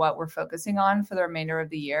really what we're focusing on for the remainder of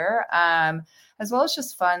the year, as well as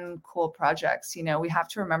just fun, cool projects. You know, we have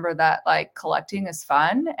to remember that like collecting is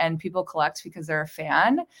fun and people collect because they're a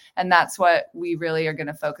fan. And that's what we really are going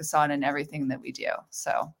to focus on in everything that we do.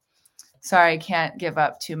 So sorry, I can't give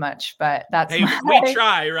up too much, but that's we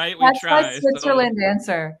try, right? We try. That's Switzerland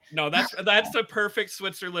answer. No, that's a perfect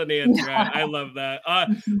Switzerland answer. I love that.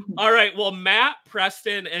 All right, well, Matt,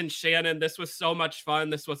 Preston, and Shannon, this was so much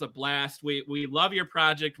fun. This was a blast. We love your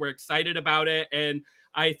project. We're excited about it, and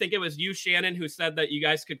I think it was you, Shannon, who said that you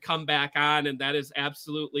guys could come back on, and that is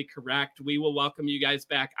absolutely correct. We will welcome you guys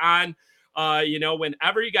back on.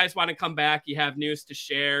 Whenever you guys want to come back, you have news to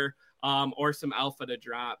share. Or some alpha to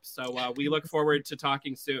drop. So we look forward to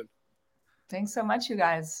talking soon. Thanks so much, you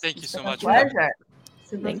guys. Thank you so much. Pleasure.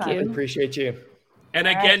 Thank you. Appreciate you. And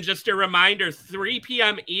again, just a reminder, 3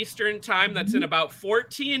 p.m. Eastern time. That's in about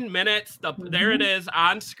 14 minutes. There it is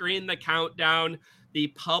on screen, the countdown, the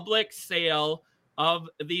public sale of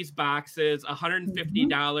these boxes,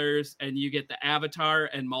 $150, and you get the avatar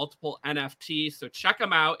and multiple NFTs. So check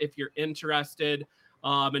them out if you're interested.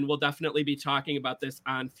 And we'll definitely be talking about this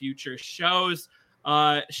on future shows.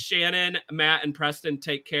 Shannon, Matt, and Preston,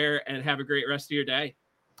 take care and have a great rest of your day.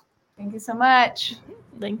 Thank you so much.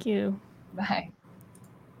 Thank you. Bye.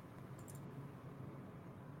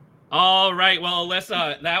 All right. Well,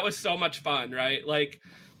 Alyssa, that was so much fun, right? Like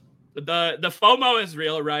the FOMO is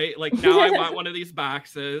real, right? Like now I want one of these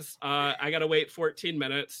boxes. I got to wait 14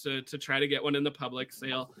 minutes to try to get one in the public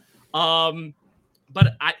sale. But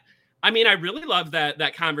I mean, I really love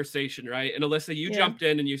that conversation, right? And Alyssa, you jumped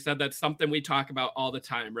in and you said that's something we talk about all the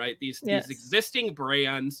time, right? These existing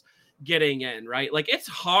brands getting in, right? Like it's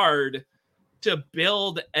hard to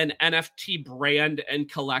build an NFT brand and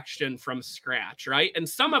collection from scratch, right? And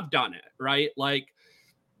some have done it, right? Like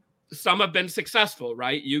some have been successful,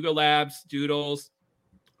 right? Yuga Labs, Doodles,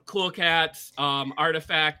 Cool Cats,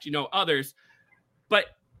 Artifact, others. But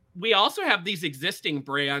we also have these existing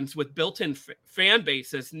brands with built-in fan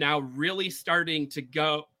bases now really starting to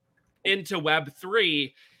go into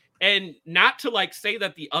Web3, and not to like say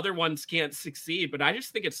that the other ones can't succeed, but I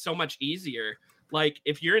just think it's so much easier. Like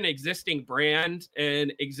if you're an existing brand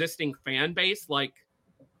and existing fan base, like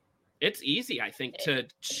it's easy, I think, to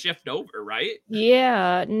shift over, right?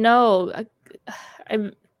 Yeah, no,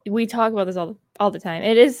 we talk about this all the time.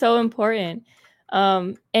 It is so important.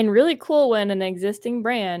 And really cool when an existing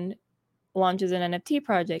brand launches an NFT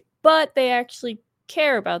project, but they actually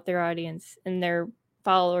care about their audience and their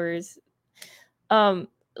followers.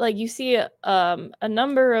 Like you see a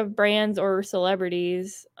number of brands or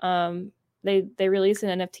celebrities, they release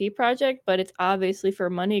an NFT project, but it's obviously for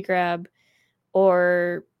money grab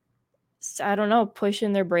or, I don't know,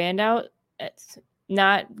 pushing their brand out. It's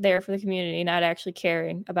not there for the community, not actually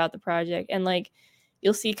caring about the project. And like,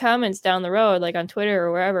 you'll see comments down the road, like on Twitter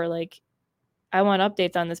or wherever, like, I want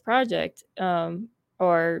updates on this project,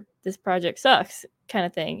 or this project sucks kind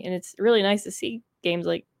of thing. And it's really nice to see games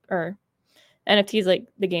like, or NFTs like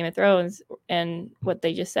the Game of Thrones and what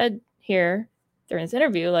they just said here during this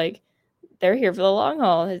interview, like they're here for the long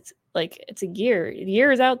haul. It's like it's a year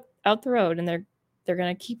is out the road, and they're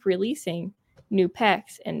gonna keep releasing new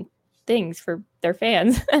packs and things for their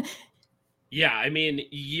fans. Yeah, I mean,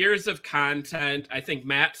 years of content. I think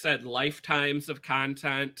Matt said lifetimes of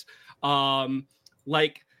content.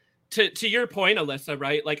 Like to your point, Alyssa,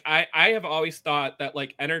 right? Like I have always thought that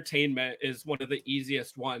like entertainment is one of the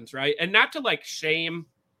easiest ones, right? And not to like shame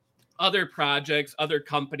other projects, other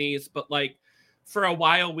companies, but like for a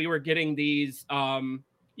while we were getting these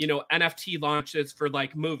NFT launches for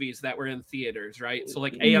like movies that were in theaters, right? So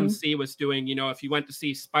like AMC was doing, if you went to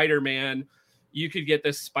see Spider-Man, you could get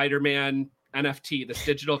this Spider-Man NFT, this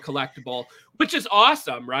digital collectible, which is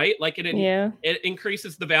awesome, right? Like it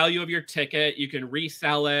increases the value of your ticket. You can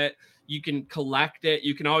resell it. You can collect it.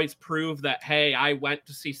 You can always prove that, hey, I went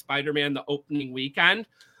to see Spider-Man the opening weekend.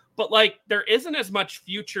 But like there isn't as much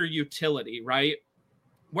future utility, right?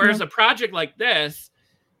 Whereas a project like this,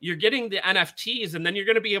 you're getting the NFTs and then you're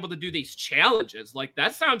going to be able to do these challenges. Like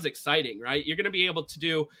that sounds exciting, right? You're going to be able to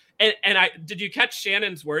do, and did you catch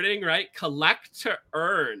Shannon's wording, right? Collect to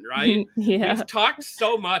earn, right? We've talked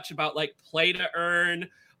so much about like play to earn,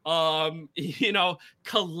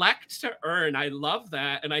 collect to earn. I love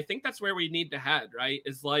that. And I think that's where we need to head, right?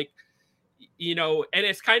 Is like, and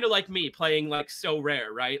it's kind of like me playing like So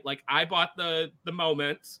Rare, right? Like I bought the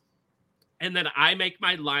moments and then I make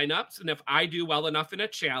my lineups. And if I do well enough in a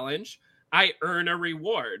challenge, I earn a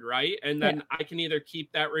reward, right? And then I can either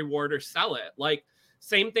keep that reward or sell it. Like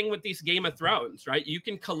same thing with these Game of Thrones, right? You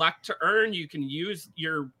can collect to earn, you can use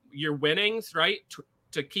your winnings, right?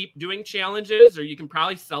 To keep doing challenges, or you can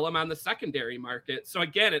probably sell them on the secondary market. So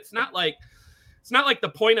again, it's not like the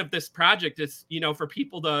point of this project is, for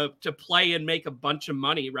people to play and make a bunch of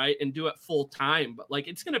money, right? And do it full time. But like,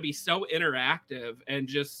 it's going to be so interactive and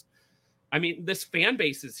just, I mean, this fan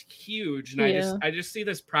base is huge. And I just see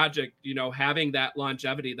this project, having that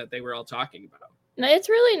longevity that they were all talking about. No, it's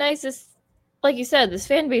really nice. Like you said, this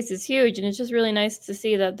fan base is huge, and it's just really nice to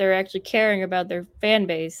see that they're actually caring about their fan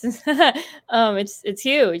base. It's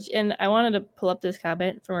huge. And I wanted to pull up this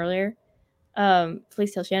comment from earlier.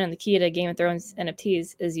 Please tell Shannon the key to Game of Thrones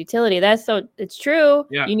NFTs is utility. It's true.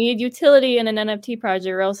 Yeah. You need utility in an NFT project,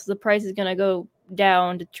 or else the price is gonna go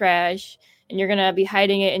down to trash, and you're gonna be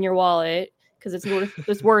hiding it in your wallet because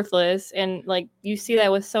it's worthless. And like you see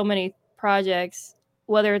that with so many projects,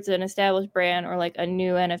 whether it's an established brand or like a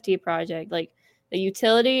new NFT project, like the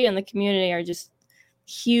utility and the community are just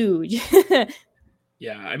huge.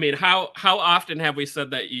 Yeah, I mean, how often have we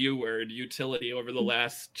said that word utility over the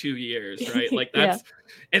last 2 years, right? Like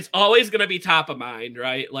it's always going to be top of mind,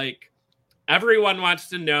 right? Like everyone wants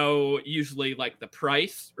to know usually like the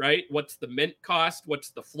price, right? What's the mint cost? What's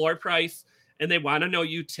the floor price? And they want to know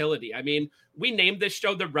utility. I mean, we named this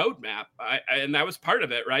show The Roadmap, and that was part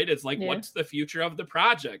of it, right? It's like, what's the future of the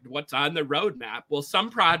project? What's on the roadmap? Well,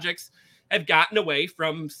 some projects have gotten away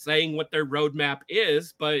from saying what their roadmap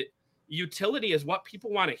is, but utility is what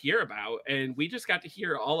people want to hear about. And we just got to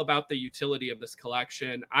hear all about the utility of this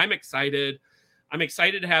collection. I'm excited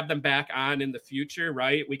to have them back on in the future,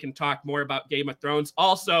 right? We can talk more about Game of Thrones.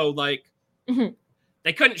 Also, like,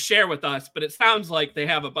 they couldn't share with us, but it sounds like they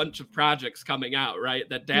have a bunch of projects coming out, right?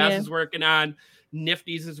 That Daz is working on,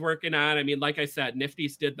 Nifty's is working on. I mean, like I said,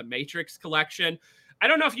 Nifty's did the Matrix collection. I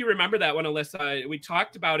don't know if you remember that one, Alyssa. We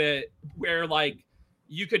talked about it where like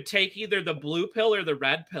you could take either the blue pill or the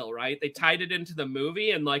red pill, right? They tied it into the movie,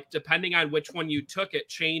 and like depending on which one you took, it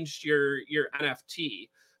changed your NFT.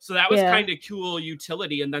 So that was kind of cool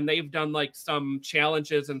utility. And then they've done like some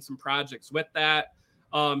challenges and some projects with that.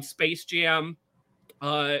 Space Jam,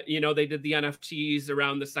 they did the NFTs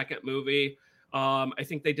around the second movie. I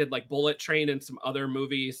think they did like Bullet Train and some other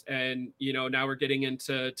movies. And, now we're getting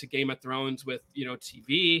into Game of Thrones with,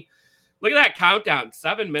 TV. Look at that countdown,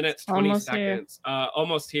 7 minutes, 20 almost seconds,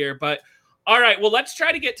 almost here. But all right, well, let's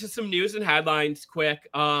try to get to some news and headlines quick.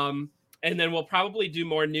 And then we'll probably do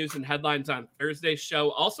more news and headlines on Thursday's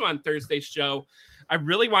show. Also on Thursday's show, I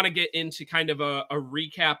really want to get into kind of a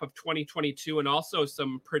recap of 2022 and also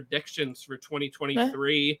some predictions for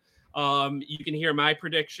 2023. You can hear my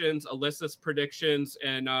predictions, Alyssa's predictions,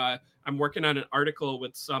 and I'm working on an article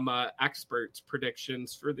with some experts'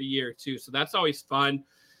 predictions for the year too. So that's always fun.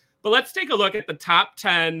 But let's take a look at the top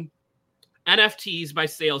 10 NFTs by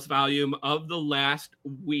sales volume of the last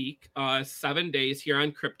week, 7 days here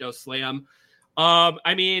on Crypto Slam.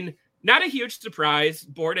 I mean, not a huge surprise.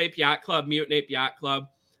 Bored Ape Yacht Club, Mutant Ape Yacht Club.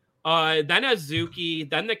 Then Azuki,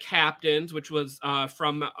 then the Captains, which was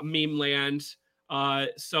from Meme Land.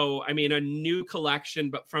 So, I mean, a new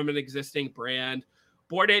collection, but from an existing brand.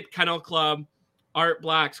 Bored Ape Kennel Club, Art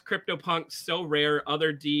Blocks, CryptoPunks, So Rare,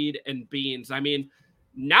 Other Deed, and Beans. I mean,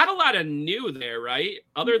 not a lot of new there, right?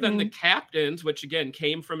 Other than the Captains, which again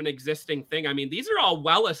came from an existing thing. I mean, these are all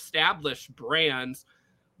well-established brands.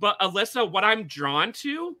 But Alyssa, what I'm drawn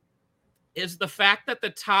to is the fact that the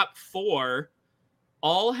top 4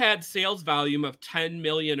 all had sales volume of 10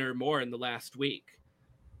 million or more in the last week.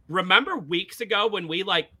 Remember weeks ago when we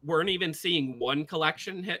weren't even seeing one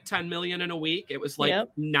collection hit 10 million in a week? It was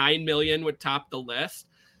 9 million would top the list.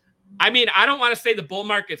 I mean, I don't want to say the bull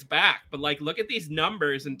market's back, but look at these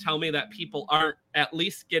numbers and tell me that people aren't at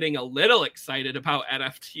least getting a little excited about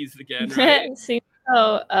NFTs again, right? See,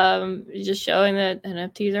 just showing that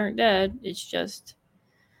NFTs aren't dead. It's just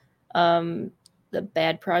the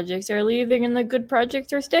bad projects are leaving and the good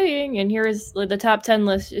projects are staying. And here is the top 10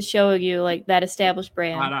 list is showing you that established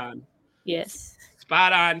brand. Spot on. Yes.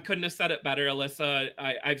 Spot on. Couldn't have said it better, Alyssa.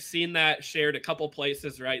 I've seen that shared a couple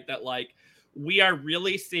places, right? That we are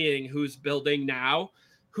really seeing who's building now,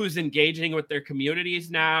 who's engaging with their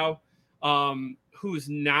communities now, who's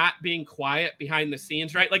not being quiet behind the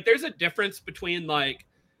scenes, right? There's a difference between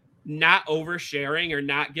not oversharing or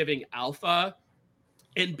not giving alpha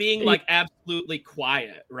and being absolutely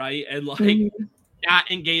quiet, right? And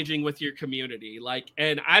not engaging with your community.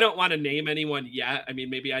 And I don't want to name anyone yet. I mean,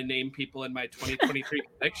 maybe I name people in my 2023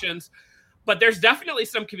 predictions, but there's definitely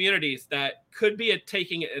some communities that could be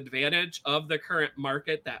taking advantage of the current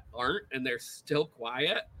market that aren't, and they're still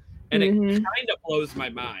quiet. And it kind of blows my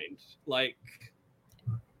mind.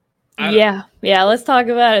 Yeah. Let's talk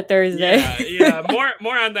about it Thursday. Yeah.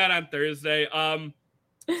 More on that on Thursday.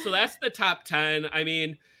 So that's the top 10. I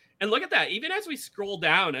mean, and look at that. Even as we scroll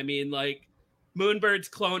down, I mean, Moonbird's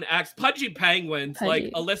Clone X, Pudgy Penguins,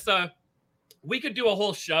 Alyssa, we could do a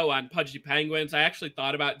whole show on Pudgy Penguins. I actually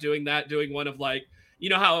thought about doing one of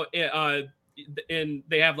how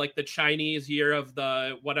they have the Chinese year of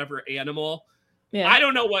the whatever animal. Yeah. I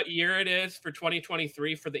don't know what year it is for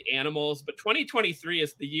 2023 for the animals, but 2023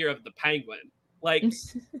 is the year of the penguin.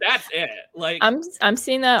 That's it. I'm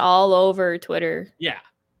seeing that all over Twitter. Yeah.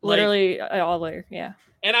 Literally all over. Yeah.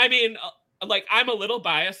 And I mean, I'm a little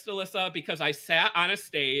biased, Alyssa, because I sat on a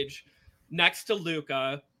stage next to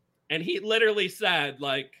Luca and he literally said,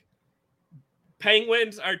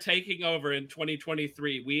 penguins are taking over in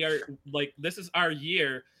 2023. We are this is our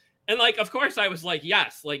year. And of course I was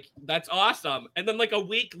yes, that's awesome. And then a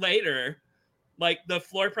week later, the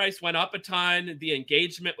floor price went up a ton. The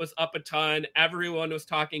engagement was up a ton. Everyone was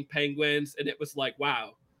talking penguins. And it was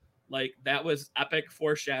wow, that was epic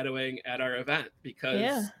foreshadowing at our event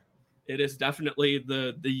because it is definitely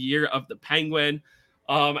the year of the penguin.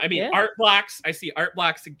 I mean, Art Blocks, I see Art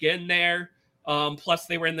Blocks again there. Plus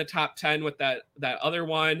they were in the top 10 with that other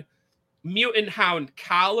one. Mutant Hound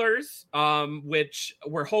Collars, which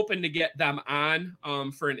we're hoping to get them on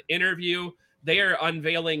for an interview. They are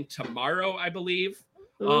unveiling tomorrow, I believe.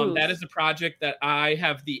 That is a project that I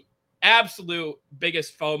have the absolute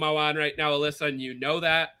biggest FOMO on right now, Alyssa, and you know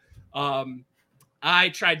that. I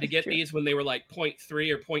tried to get these when they were 0.3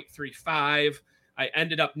 or 0.35. I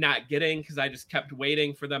ended up not getting because I just kept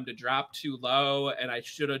waiting for them to drop too low, and I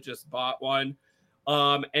should have just bought one.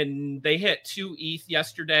 And they hit 2 ETH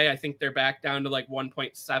yesterday. I think they're back down to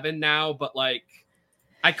 1.7 now, but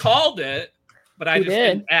I called it, but I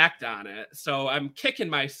didn't act on it. So I'm kicking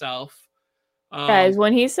myself. Guys,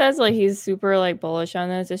 when he says he's super bullish on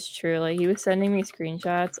this, it's true. He was sending me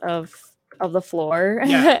screenshots of the floor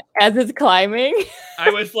as it's climbing. I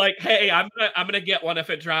was hey, I'm gonna get one if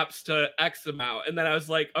it drops to X amount. And then I was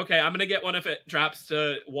okay, I'm gonna get one if it drops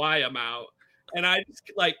to Y amount. And I just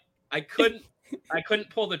I couldn't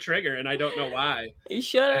pull the trigger, and I don't know why. You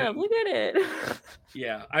should have. Look at it.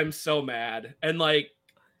 Yeah, I'm so mad. And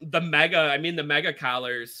the mega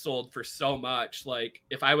collars sold for so much.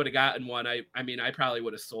 If I would have gotten one, I probably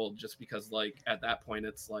would have sold just because at that point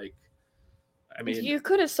it's you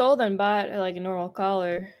could have sold and bought a normal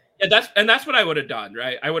collar. Yeah, that's what I would have done,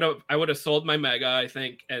 right? I would have sold my mega, I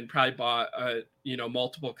think, and probably bought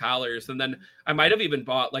multiple collars, and then I might have even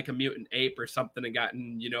bought a mutant ape or something and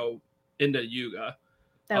gotten into Yuga.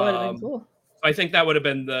 That would have been cool. I think that would have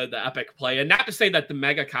been the epic play. And not to say that the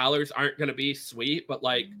mega collars aren't going to be sweet, but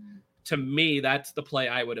to me, that's the play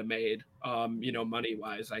I would have made, money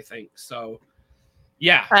wise, I think. So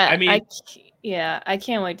yeah, I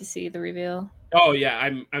can't wait to see the reveal. Oh yeah,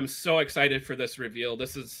 I'm so excited for this reveal.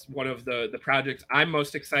 This is one of the projects I'm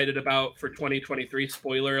most excited about for 2023.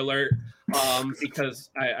 Spoiler alert,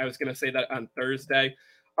 because I was going to say that on Thursday.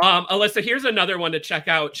 Alyssa, here's another one to check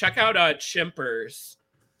out. Check out Chimpers.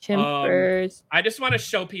 Chimpers. I just want to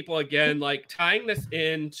show people again, tying this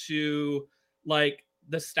into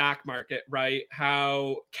the stock market, right?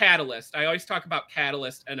 How Catalyst, I always talk about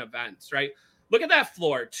Catalyst and events, right? Look at that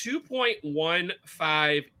floor,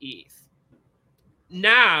 2.15 ETH.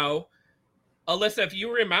 Now, Alyssa, if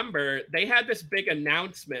you remember, they had this big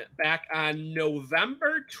announcement back on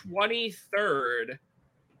November 23rd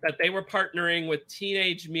that they were partnering with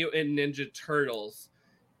Teenage Mutant Ninja Turtles.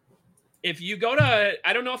 If you go to,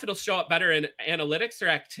 I don't know if it'll show up better in analytics or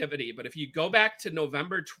activity, but if you go back to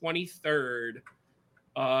November 23rd,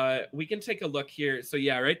 we can take a look here. So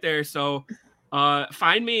yeah, right there. So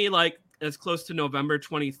find me like as close to November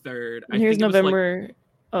 23rd. Here's November.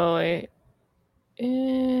 Oh, wait.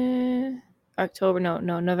 October. No,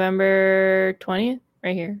 November 20th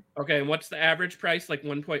right here. Okay. And what's the average price? Like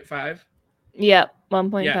 1.5? Yep.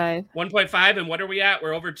 1.5. Yeah, 1.5. And what are we at?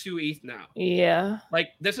 We're over 2 ETH now. Yeah. Like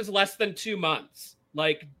this is less than 2 months.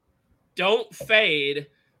 Like don't fade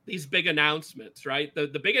these big announcements, right?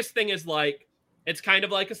 The biggest thing is like, it's kind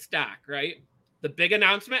of like a stock, right? The big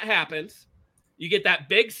announcement happens. You get that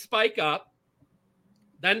big spike up.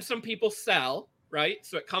 Then some people sell, right?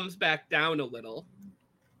 So it comes back down a little.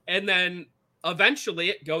 And then eventually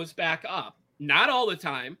it goes back up. Not all the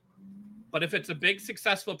time, but if it's a big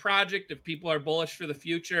successful project, if people are bullish for the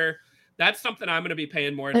future, that's something I'm going to be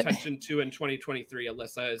paying more attention to in 2023,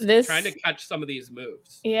 Alyssa, is trying to catch some of these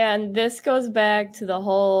moves. Yeah, and this goes back to the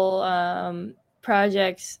whole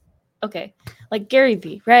projects. Okay, like Gary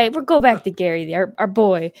Vee, right? We'll go back to Gary Vee, our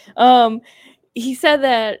boy. He said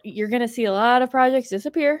that you're going to see a lot of projects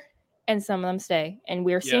disappear and some of them stay. And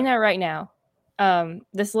we're seeing that right now.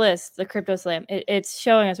 This list, the Crypto Slam, it's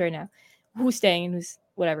showing us right now who's staying and who's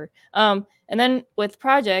whatever. And then with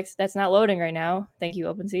projects that's not loading right now, thank you,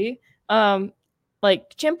 OpenSea,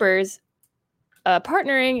 like Chimpers,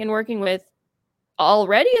 partnering and working with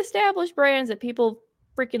already established brands that people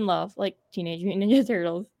freaking love, like Teenage Mutant Ninja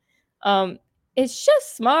Turtles. It's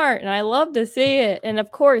just smart, and I love to see it. And of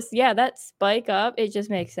course, yeah, that spike up, it just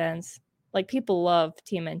makes sense. Like people love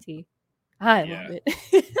TMNT. I love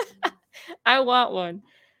it. I want one.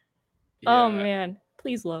 Yeah. Oh man,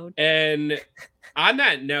 please load. And on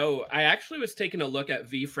that note, I actually was taking a look at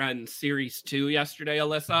VFriend Series 2 yesterday,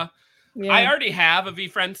 Alyssa. Yeah. I already have a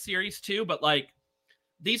VFriend Series 2, but like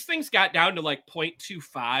these things got down to like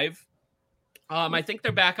 0.25. I think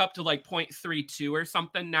they're back up to like 0.32 or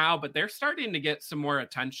something now, but they're starting to get some more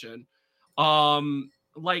attention.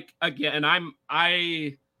 Like again, I'm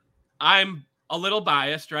a little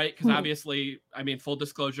biased, right? Because obviously, I mean, full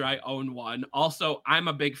disclosure, I own one. Also, I'm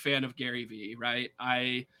a big fan of Gary Vee, right?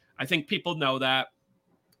 I think people know that.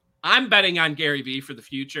 I'm betting on Gary Vee for the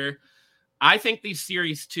future. I think these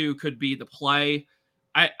Series 2 could be the play.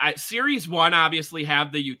 Series 1 obviously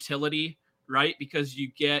have the utility, right? Because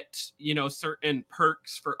you get, certain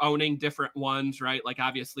perks for owning different ones, right? Like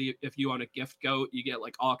obviously if you own a gift goat, you get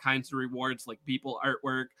like all kinds of rewards, like people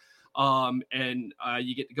artwork. And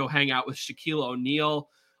you get to go hang out with Shaquille O'Neal.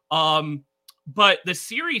 But the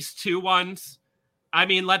Series 2 ones, I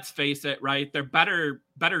mean, let's face it, right? They're better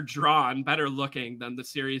drawn, better looking than the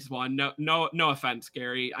Series 1. No offense,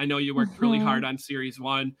 Gary. I know you worked really hard on Series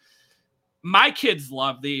 1. My kids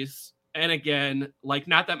love these. And again, like,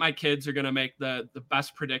 not that my kids are going to make the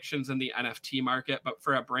best predictions in the NFT market, but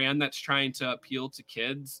for a brand that's trying to appeal to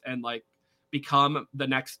kids and like become the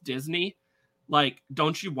next Disney, like,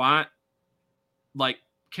 don't you want like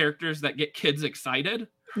characters that get kids excited,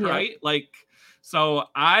 right? Like, so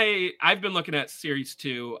I've been looking at Series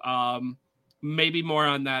 2. Maybe more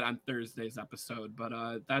on that on Thursday's episode,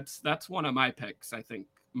 but that's one of my picks, I think,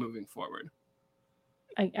 moving forward.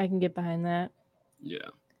 I can get behind that. Yeah.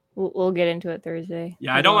 We'll get into it Thursday.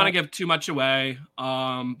 Yeah, I don't want to give too much away.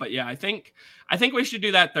 But yeah, I think we should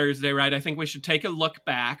do that Thursday, right? I think we should take a look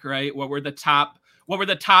back, right? What were the top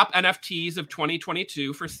NFTs of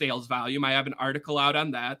 2022 for sales volume? I have an article out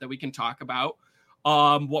on that we can talk about.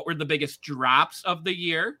 What were the biggest drops of the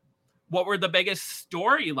year? What were the biggest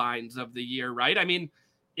storylines of the year, right? I mean,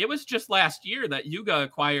 it was just last year that Yuga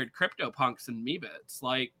acquired CryptoPunks and Meebits.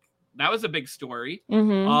 Like, that was a big story.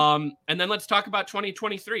 Mm-hmm. And then let's talk about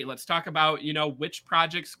 2023. Let's talk about, which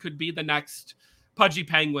projects could be the next Pudgy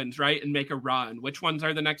Penguins, right? And make a run. Which ones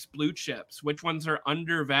are the next blue chips? Which ones are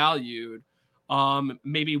undervalued?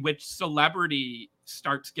 Maybe which celebrity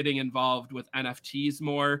starts getting involved with NFTs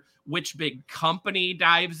more? Which big company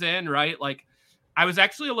dives in, right? Like, I was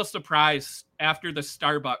actually a little surprised after the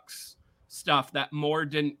Starbucks stuff that more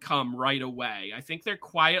didn't come right away. I think they're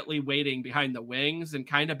quietly waiting behind the wings, and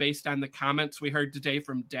kind of based on the comments we heard today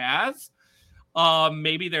from Daz,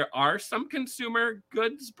 maybe there are some consumer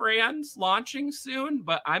goods brands launching soon,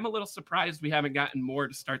 but I'm a little surprised we haven't gotten more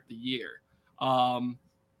to start the year.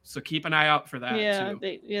 So keep an eye out for that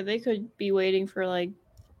too. They could be waiting for like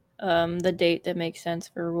the date that makes sense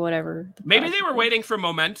for whatever. Maybe they were waiting for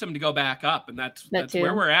momentum to go back up, and that's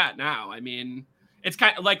where we're at now. I mean, it's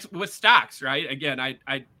kind of like with stocks, right? Again,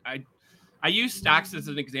 I use stocks as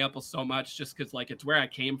an example so much just because like it's where I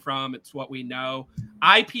came from. It's what we know.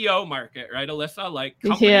 IPO market, right, Alyssa? Like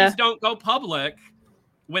companies don't go public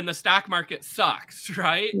when the stock market sucks,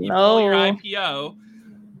 right? You pull your IPO.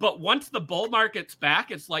 But once the bull market's back,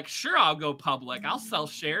 it's like, sure, I'll go public. I'll sell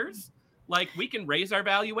shares. Like we can raise our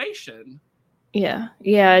valuation. Yeah.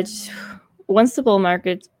 It's once the bull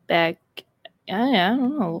market's back. I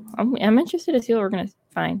don't know. I'm interested to see what we're gonna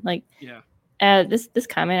find. Like, this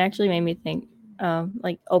comment actually made me think,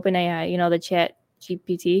 like OpenAI, the Chat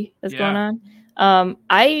GPT that's going on.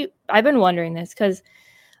 I've been wondering this because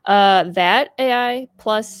that AI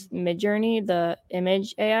plus Midjourney, the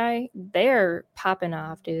image AI, they're popping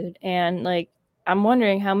off, dude. And like, I'm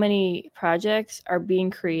wondering how many projects are being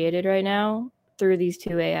created right now through these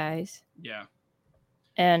two AIs. Yeah.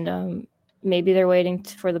 And maybe they're waiting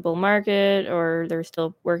for the bull market or they're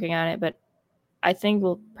still working on it. But I think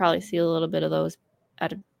we'll probably see a little bit of those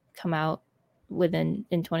come out in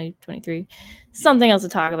 2023. Something else to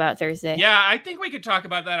talk about Thursday. Yeah, I think we could talk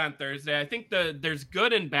about that on Thursday. I think there's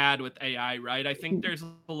good and bad with AI, right? I think there's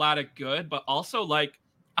a lot of good, but also like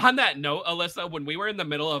on that note, Alyssa, when we were in the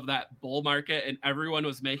middle of that bull market and everyone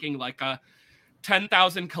was making like a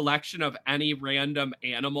 10,000 collection of any random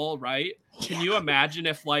animal, right? Can you imagine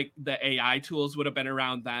if like the AI tools would have been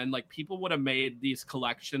around then? Like people would have made these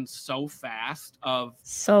collections so fast of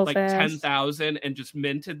 10,000 and just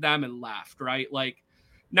minted them and left, right? Like,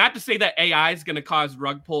 not to say that AI is going to cause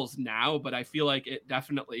rug pulls now, but I feel like it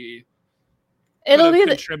definitely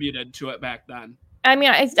contributed to it back then. I mean,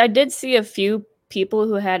 I did see a few people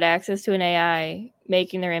who had access to an AI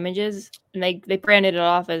making their images, and they branded it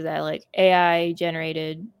off as that like AI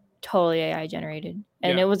generated, totally AI generated,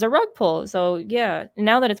 and it was a rug pull. So yeah,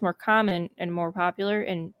 now that it's more common and more popular,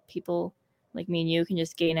 and people like me and you can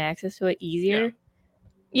just gain access to it easier,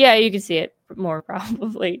 you can see it more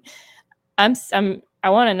probably. I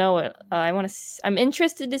want to know what I'm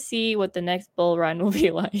interested to see what the next bull run will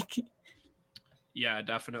be like. Yeah,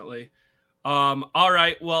 definitely. All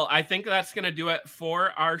right. Well, I think that's going to do it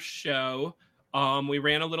for our show. We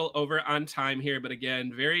ran a little over on time here, but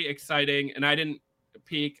again, very exciting. And I didn't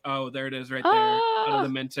peek. Oh, there it is right there out of the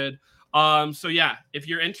minted. So yeah, if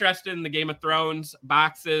you're interested in the Game of Thrones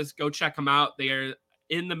boxes, go check them out. They are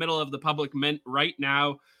in the middle of the public mint right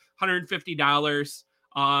now, $150.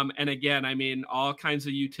 And again, I mean, all kinds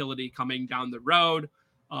of utility coming down the road.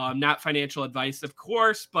 Not financial advice, of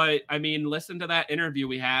course, but I mean, listen to that interview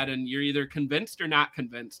we had and you're either convinced or not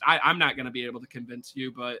convinced. I'm not going to be able to convince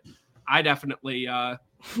you, but I definitely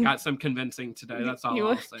got some convincing today. That's all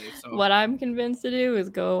I'll say. So what I'm convinced to do is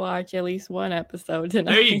go watch at least one episode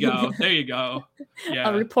tonight. There you go. Yeah.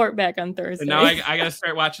 I'll report back on Thursday. And now I got to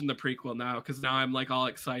start watching the prequel now because now I'm like all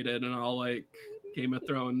excited and all like Game of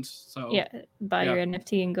Thrones. So buy your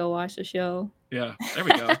NFT and go watch the show. Yeah, there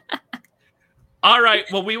we go. All right.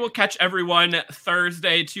 Well, we will catch everyone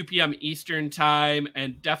Thursday, 2 p.m. Eastern time.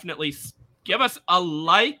 And definitely give us a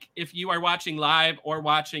like if you are watching live or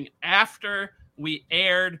watching after we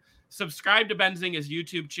aired. Subscribe to Benzinga's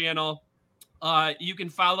YouTube channel. You can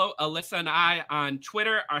follow Alyssa and I on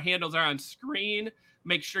Twitter. Our handles are on screen.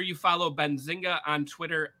 Make sure you follow Benzinga on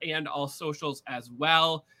Twitter and all socials as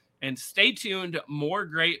well. And stay tuned. More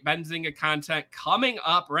great Benzinga content coming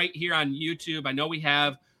up right here on YouTube. I know we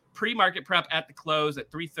have pre-market prep at the close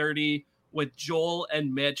at 3:30 with Joel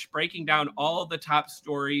and Mitch breaking down all the top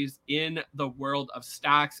stories in the world of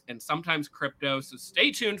stocks and sometimes crypto. So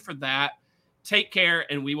stay tuned for that. Take care,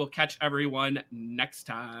 and we will catch everyone next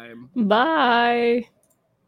time. Bye.